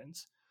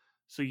Harridans.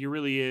 So you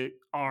really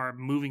are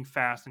moving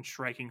fast and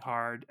striking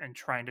hard and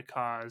trying to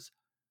cause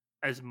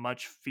as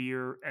much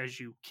fear as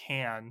you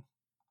can,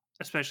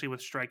 especially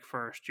with Strike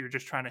First. You're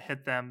just trying to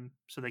hit them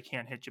so they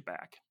can't hit you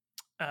back.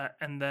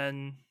 And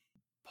then,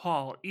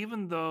 Paul,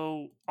 even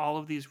though all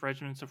of these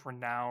regiments of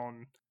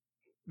renown,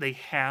 they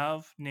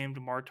have named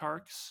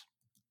Martarchs,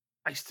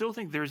 I still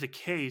think there's a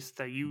case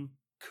that you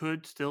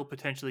could still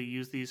potentially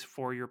use these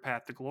for your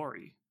path to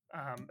glory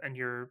and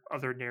your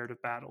other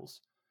narrative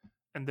battles.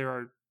 And there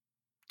are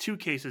two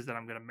cases that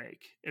I'm going to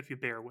make if you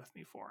bear with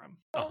me for them.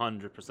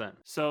 100%.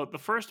 So the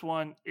first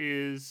one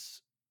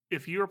is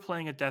if you're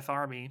playing a Death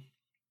Army,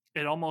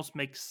 it almost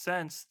makes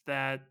sense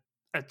that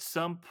at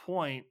some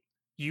point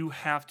you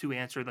have to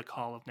answer the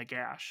call of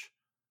Nagash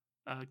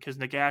because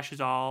Nagash is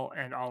all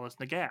and all is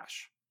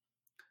Nagash.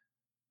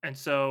 And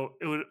so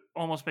it would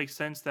almost make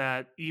sense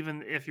that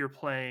even if you're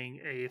playing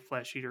a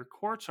Flesh Eater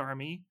Quartz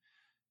army,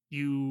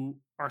 you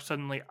are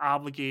suddenly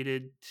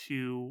obligated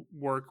to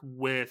work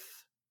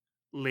with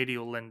Lady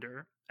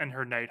Olinder and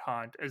her Night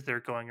Haunt as they're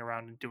going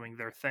around and doing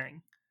their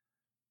thing.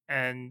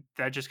 And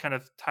that just kind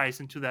of ties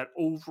into that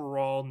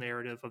overall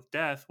narrative of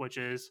death, which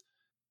is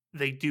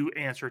they do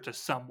answer to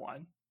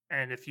someone.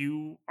 And if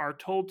you are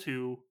told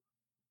to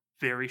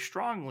very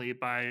strongly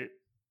by,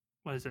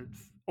 what is it,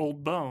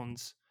 Old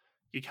Bones,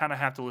 you kind of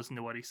have to listen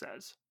to what he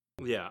says.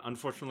 Yeah,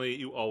 unfortunately,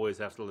 you always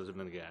have to live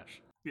in the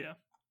gash. Yeah.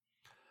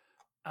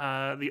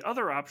 The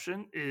other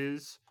option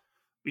is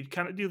we'd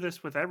kind of do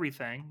this with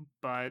everything,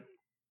 but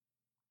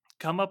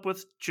come up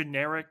with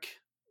generic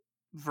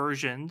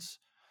versions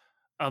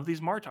of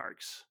these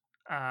Martarks.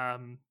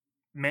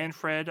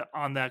 Manfred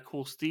on that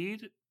cool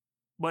steed.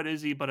 What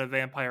is he but a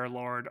vampire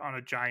lord on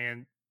a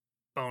giant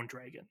bone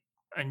dragon?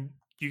 And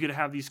you could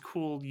have these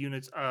cool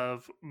units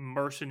of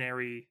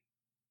mercenary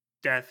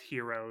death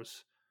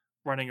heroes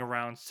running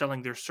around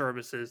selling their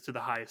services to the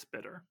highest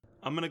bidder.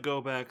 I'm going to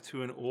go back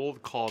to an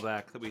old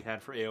callback that we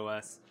had for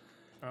AOS,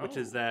 which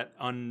is Oh. that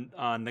on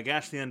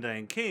Nagash the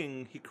Undying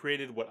King, he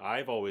created what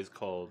I've always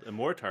called a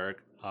Mortark,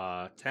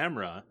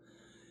 Tamra,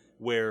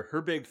 where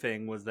her big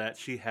thing was that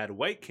she had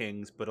White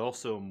Kings, but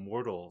also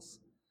mortals,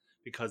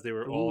 because they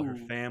were all her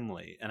Ooh.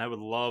 family. And I would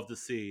love to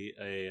see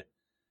a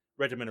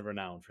Regiment of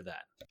Renown for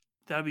that.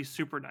 That'd be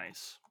super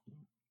nice.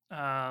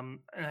 And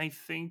I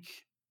think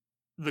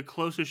the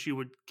closest you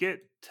would get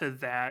to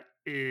that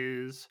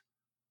is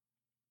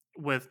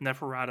with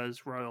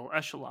Neferata's Royal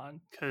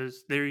Echelon,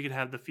 because there you could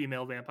have the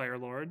female vampire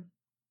lord,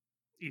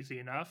 easy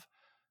enough.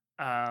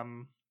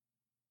 And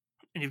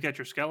you've got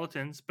your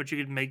skeletons, but you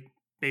could make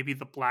maybe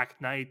the Black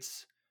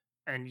Knights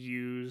and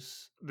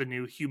use the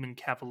new human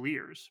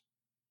cavaliers,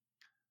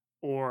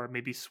 or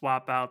maybe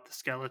swap out the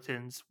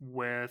skeletons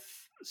with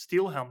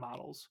steel helm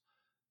models,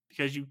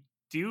 because you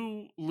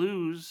do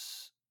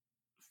lose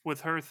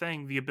with her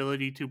thing the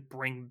ability to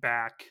bring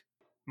back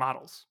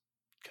models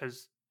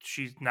because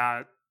she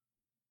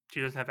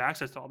doesn't have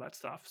access to all that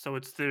stuff. So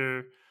it's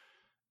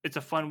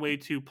a fun way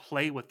to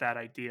play with that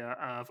idea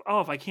of, oh,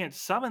 if I can't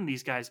summon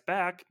these guys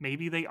back,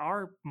 maybe they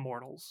are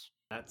mortals.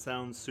 That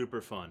sounds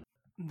super fun.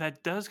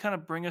 That does kind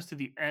of bring us to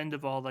the end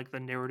of all like the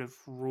narrative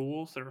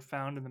rules that are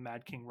found in the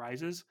Mad King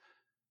Rises.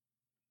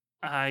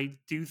 I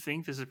do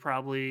think this is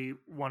probably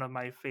one of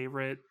my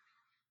favorite.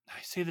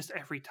 I say this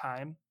every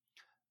time,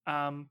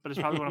 but it's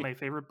probably one of my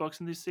favorite books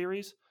in this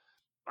series.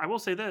 I will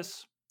say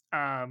this: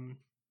 um,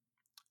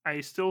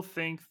 I still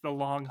think The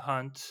Long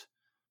Hunt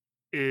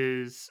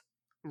is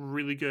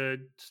really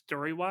good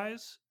story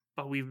wise,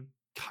 but we've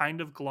kind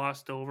of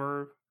glossed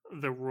over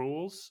the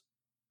rules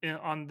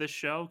on this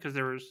show because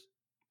there was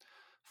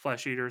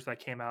Flesh Eaters that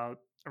came out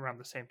around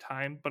the same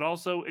time, but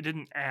also it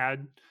didn't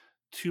add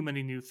too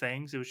many new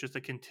things. It was just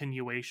a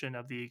continuation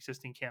of the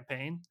existing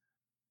campaign.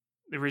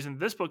 The reason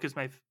this book is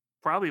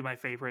probably my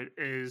favorite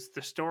is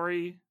the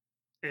story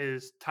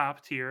is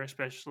top tier,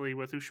 especially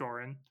with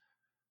Ushoran,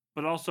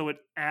 but also it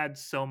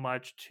adds so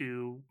much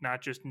to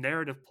not just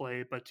narrative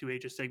play, but to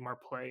Age of Sigmar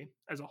play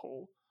as a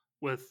whole,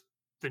 with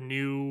the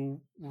new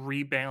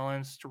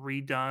rebalanced,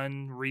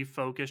 redone,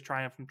 refocused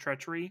Triumph from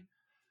Treachery,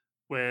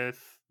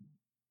 with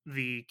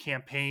the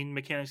campaign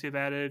mechanics they've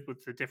added,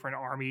 with the different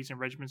armies and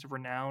regiments of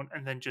renown,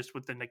 and then just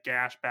with the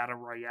Nagash Battle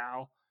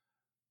Royale.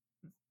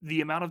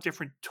 The amount of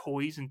different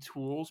toys and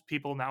tools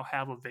people now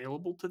have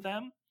available to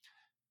them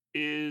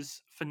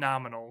is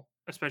phenomenal,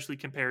 especially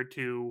compared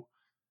to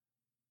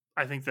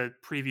I think the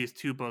previous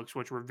two books,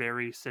 which were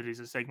very Cities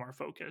of Sigmar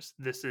focused.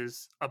 This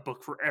is a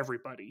book for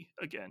everybody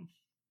again.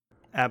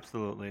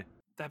 Absolutely.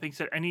 That being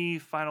said, any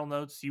final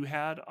notes you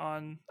had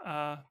on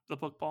the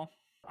book, Paul?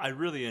 I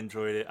really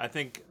enjoyed it. I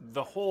think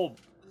the whole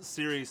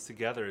series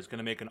together is going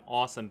to make an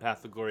awesome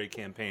Path to Glory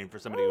campaign for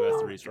somebody who has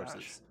the Oh, resources.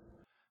 gosh.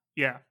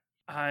 Yeah,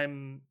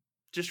 I'm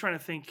just trying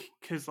to think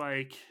because,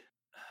 like,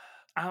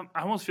 I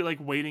almost feel like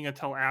waiting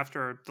until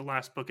after the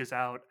last book is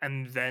out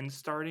and then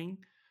starting,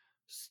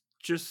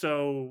 just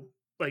so,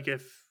 like,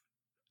 if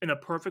in a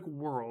perfect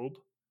world,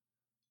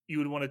 you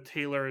would want to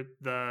tailor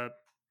the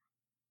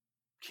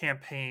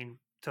campaign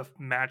to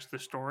match the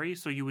story.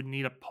 So you would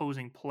need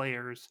opposing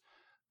players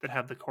that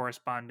have the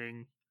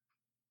corresponding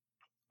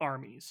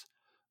armies.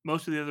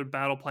 Most of the other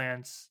battle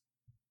plans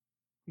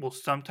will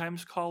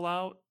sometimes call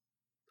out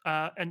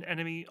an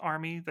enemy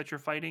army that you're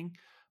fighting,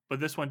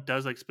 but this one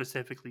does like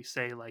specifically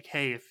say like,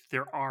 hey, if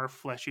there are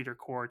Flesh Eater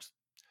courts,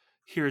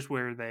 here's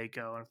where they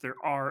go, and if there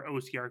are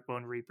OC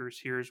Bone Reapers,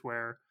 here's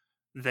where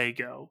they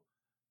go.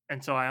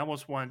 And so I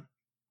almost want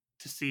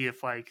to see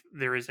if like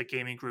there is a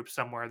gaming group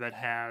somewhere that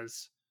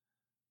has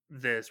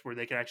this where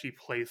they can actually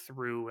play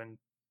through and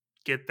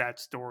get that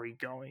story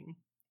going.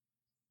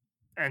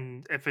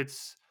 And if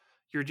it's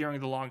you're during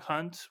the long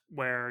hunt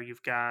where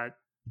you've got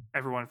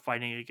everyone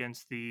fighting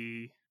against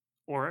the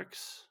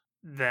Oryx,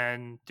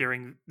 then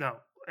during no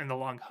in the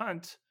long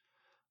hunt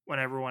when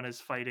everyone is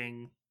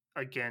fighting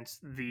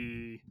against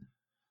the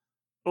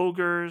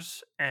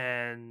ogres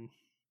and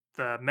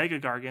the Mega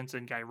Gargants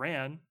and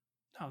Gyran.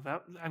 No,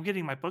 that I'm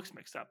getting my books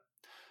mixed up.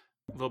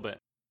 A little bit.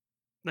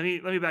 Let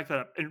me back that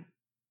up. And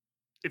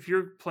if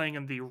you're playing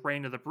in the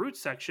Reign of the Brute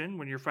section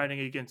when you're fighting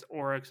against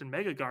Oryx and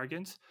Mega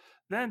Gargants,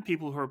 then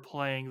people who are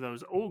playing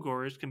those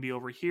ogres can be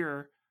over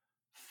here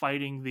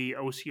fighting the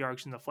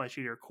OCRs and the Flesh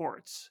Eater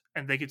courts,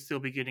 and they could still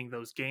be getting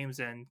those games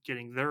in,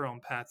 getting their own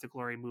path to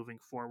glory moving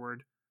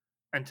forward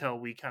until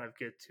we kind of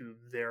get to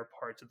their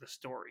parts of the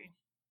story.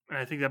 And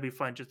I think that'd be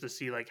fun just to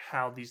see like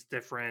how these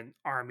different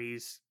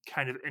armies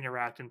kind of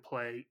interact and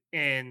play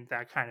in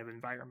that kind of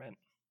environment.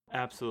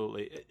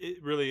 Absolutely.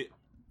 It really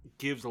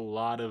gives a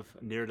lot of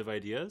narrative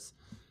ideas,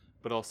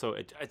 but also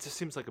it just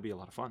seems like it'd be a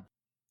lot of fun.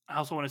 I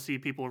also want to see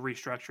people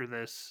restructure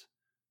this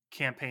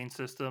campaign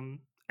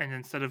system, and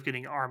instead of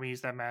getting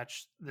armies that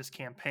match this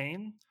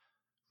campaign,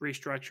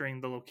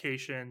 restructuring the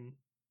location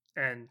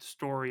and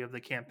story of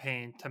the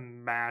campaign to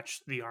match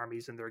the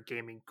armies in their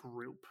gaming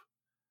group,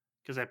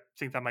 because I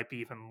think that might be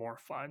even more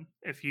fun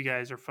if you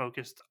guys are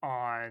focused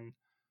on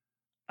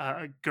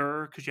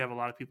Gur, because you have a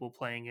lot of people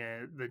playing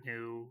the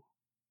new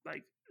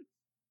like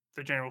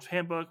the General's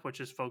Handbook,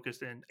 which is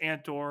focused in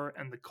Antor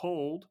and the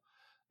Cold.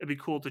 It'd be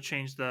cool to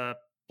change the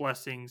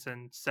blessings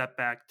and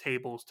setback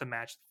tables to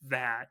match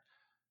that,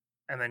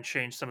 and then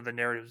change some of the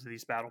narratives of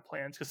these battle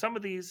plans, because some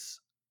of these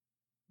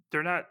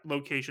they're not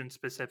location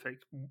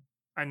specific.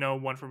 I know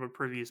one from a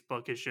previous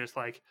book is just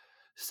like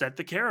set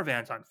the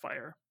caravans on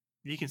fire.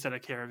 You can set a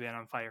caravan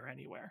on fire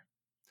anywhere.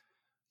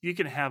 You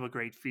can have a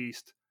great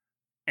feast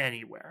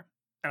anywhere.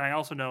 And I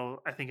also know,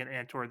 I think in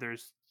Antor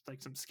there's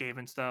like some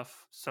Skaven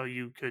stuff, so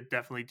you could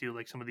definitely do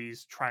like some of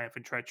these triumph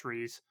and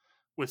treacheries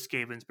with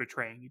Skavens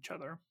betraying each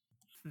other.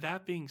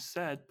 That being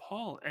said,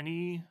 Paul,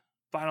 any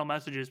final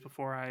messages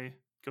before I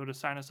go to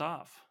sign us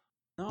off?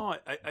 No,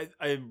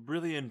 I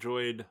really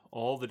enjoyed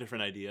all the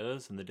different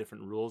ideas and the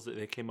different rules that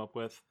they came up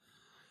with,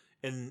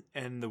 and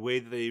the way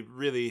that they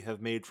really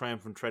have made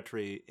Triumph and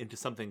Treachery into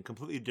something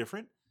completely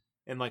different.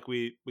 And like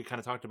we kind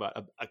of talked about,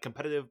 a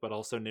competitive but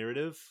also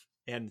narrative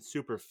and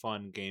super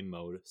fun game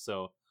mode.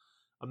 So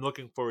I'm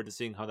looking forward to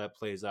seeing how that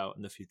plays out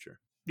in the future.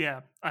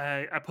 Yeah,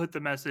 I put the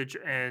message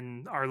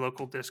in our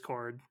local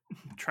Discord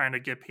trying to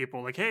get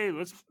people like, hey,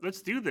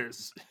 let's do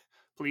this.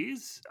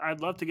 Please.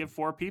 I'd love to get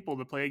 4 people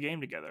to play a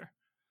game together.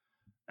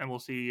 And we'll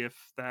see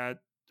if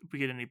we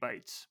get any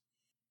bites.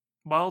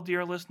 Well,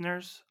 dear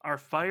listeners, our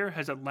fire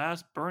has at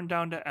last burned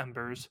down to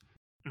embers,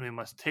 and we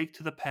must take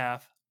to the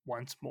path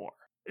once more.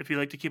 If you'd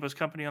like to keep us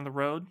company on the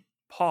road,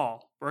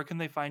 Paul, where can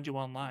they find you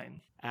online?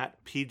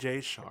 At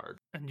PJ Shard.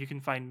 And you can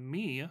find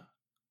me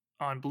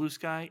on Blue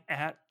Sky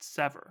at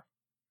Sever.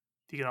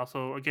 You can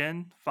also,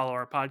 again, follow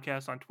our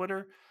podcast on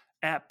Twitter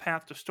at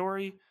Path to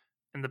Story.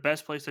 And the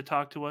best place to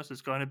talk to us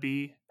is going to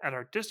be at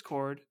our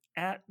Discord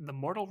at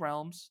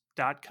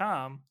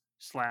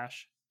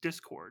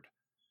themortalrealms.com/Discord.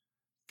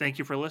 Thank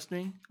you for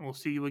listening, and we'll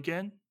see you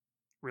again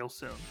real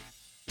soon.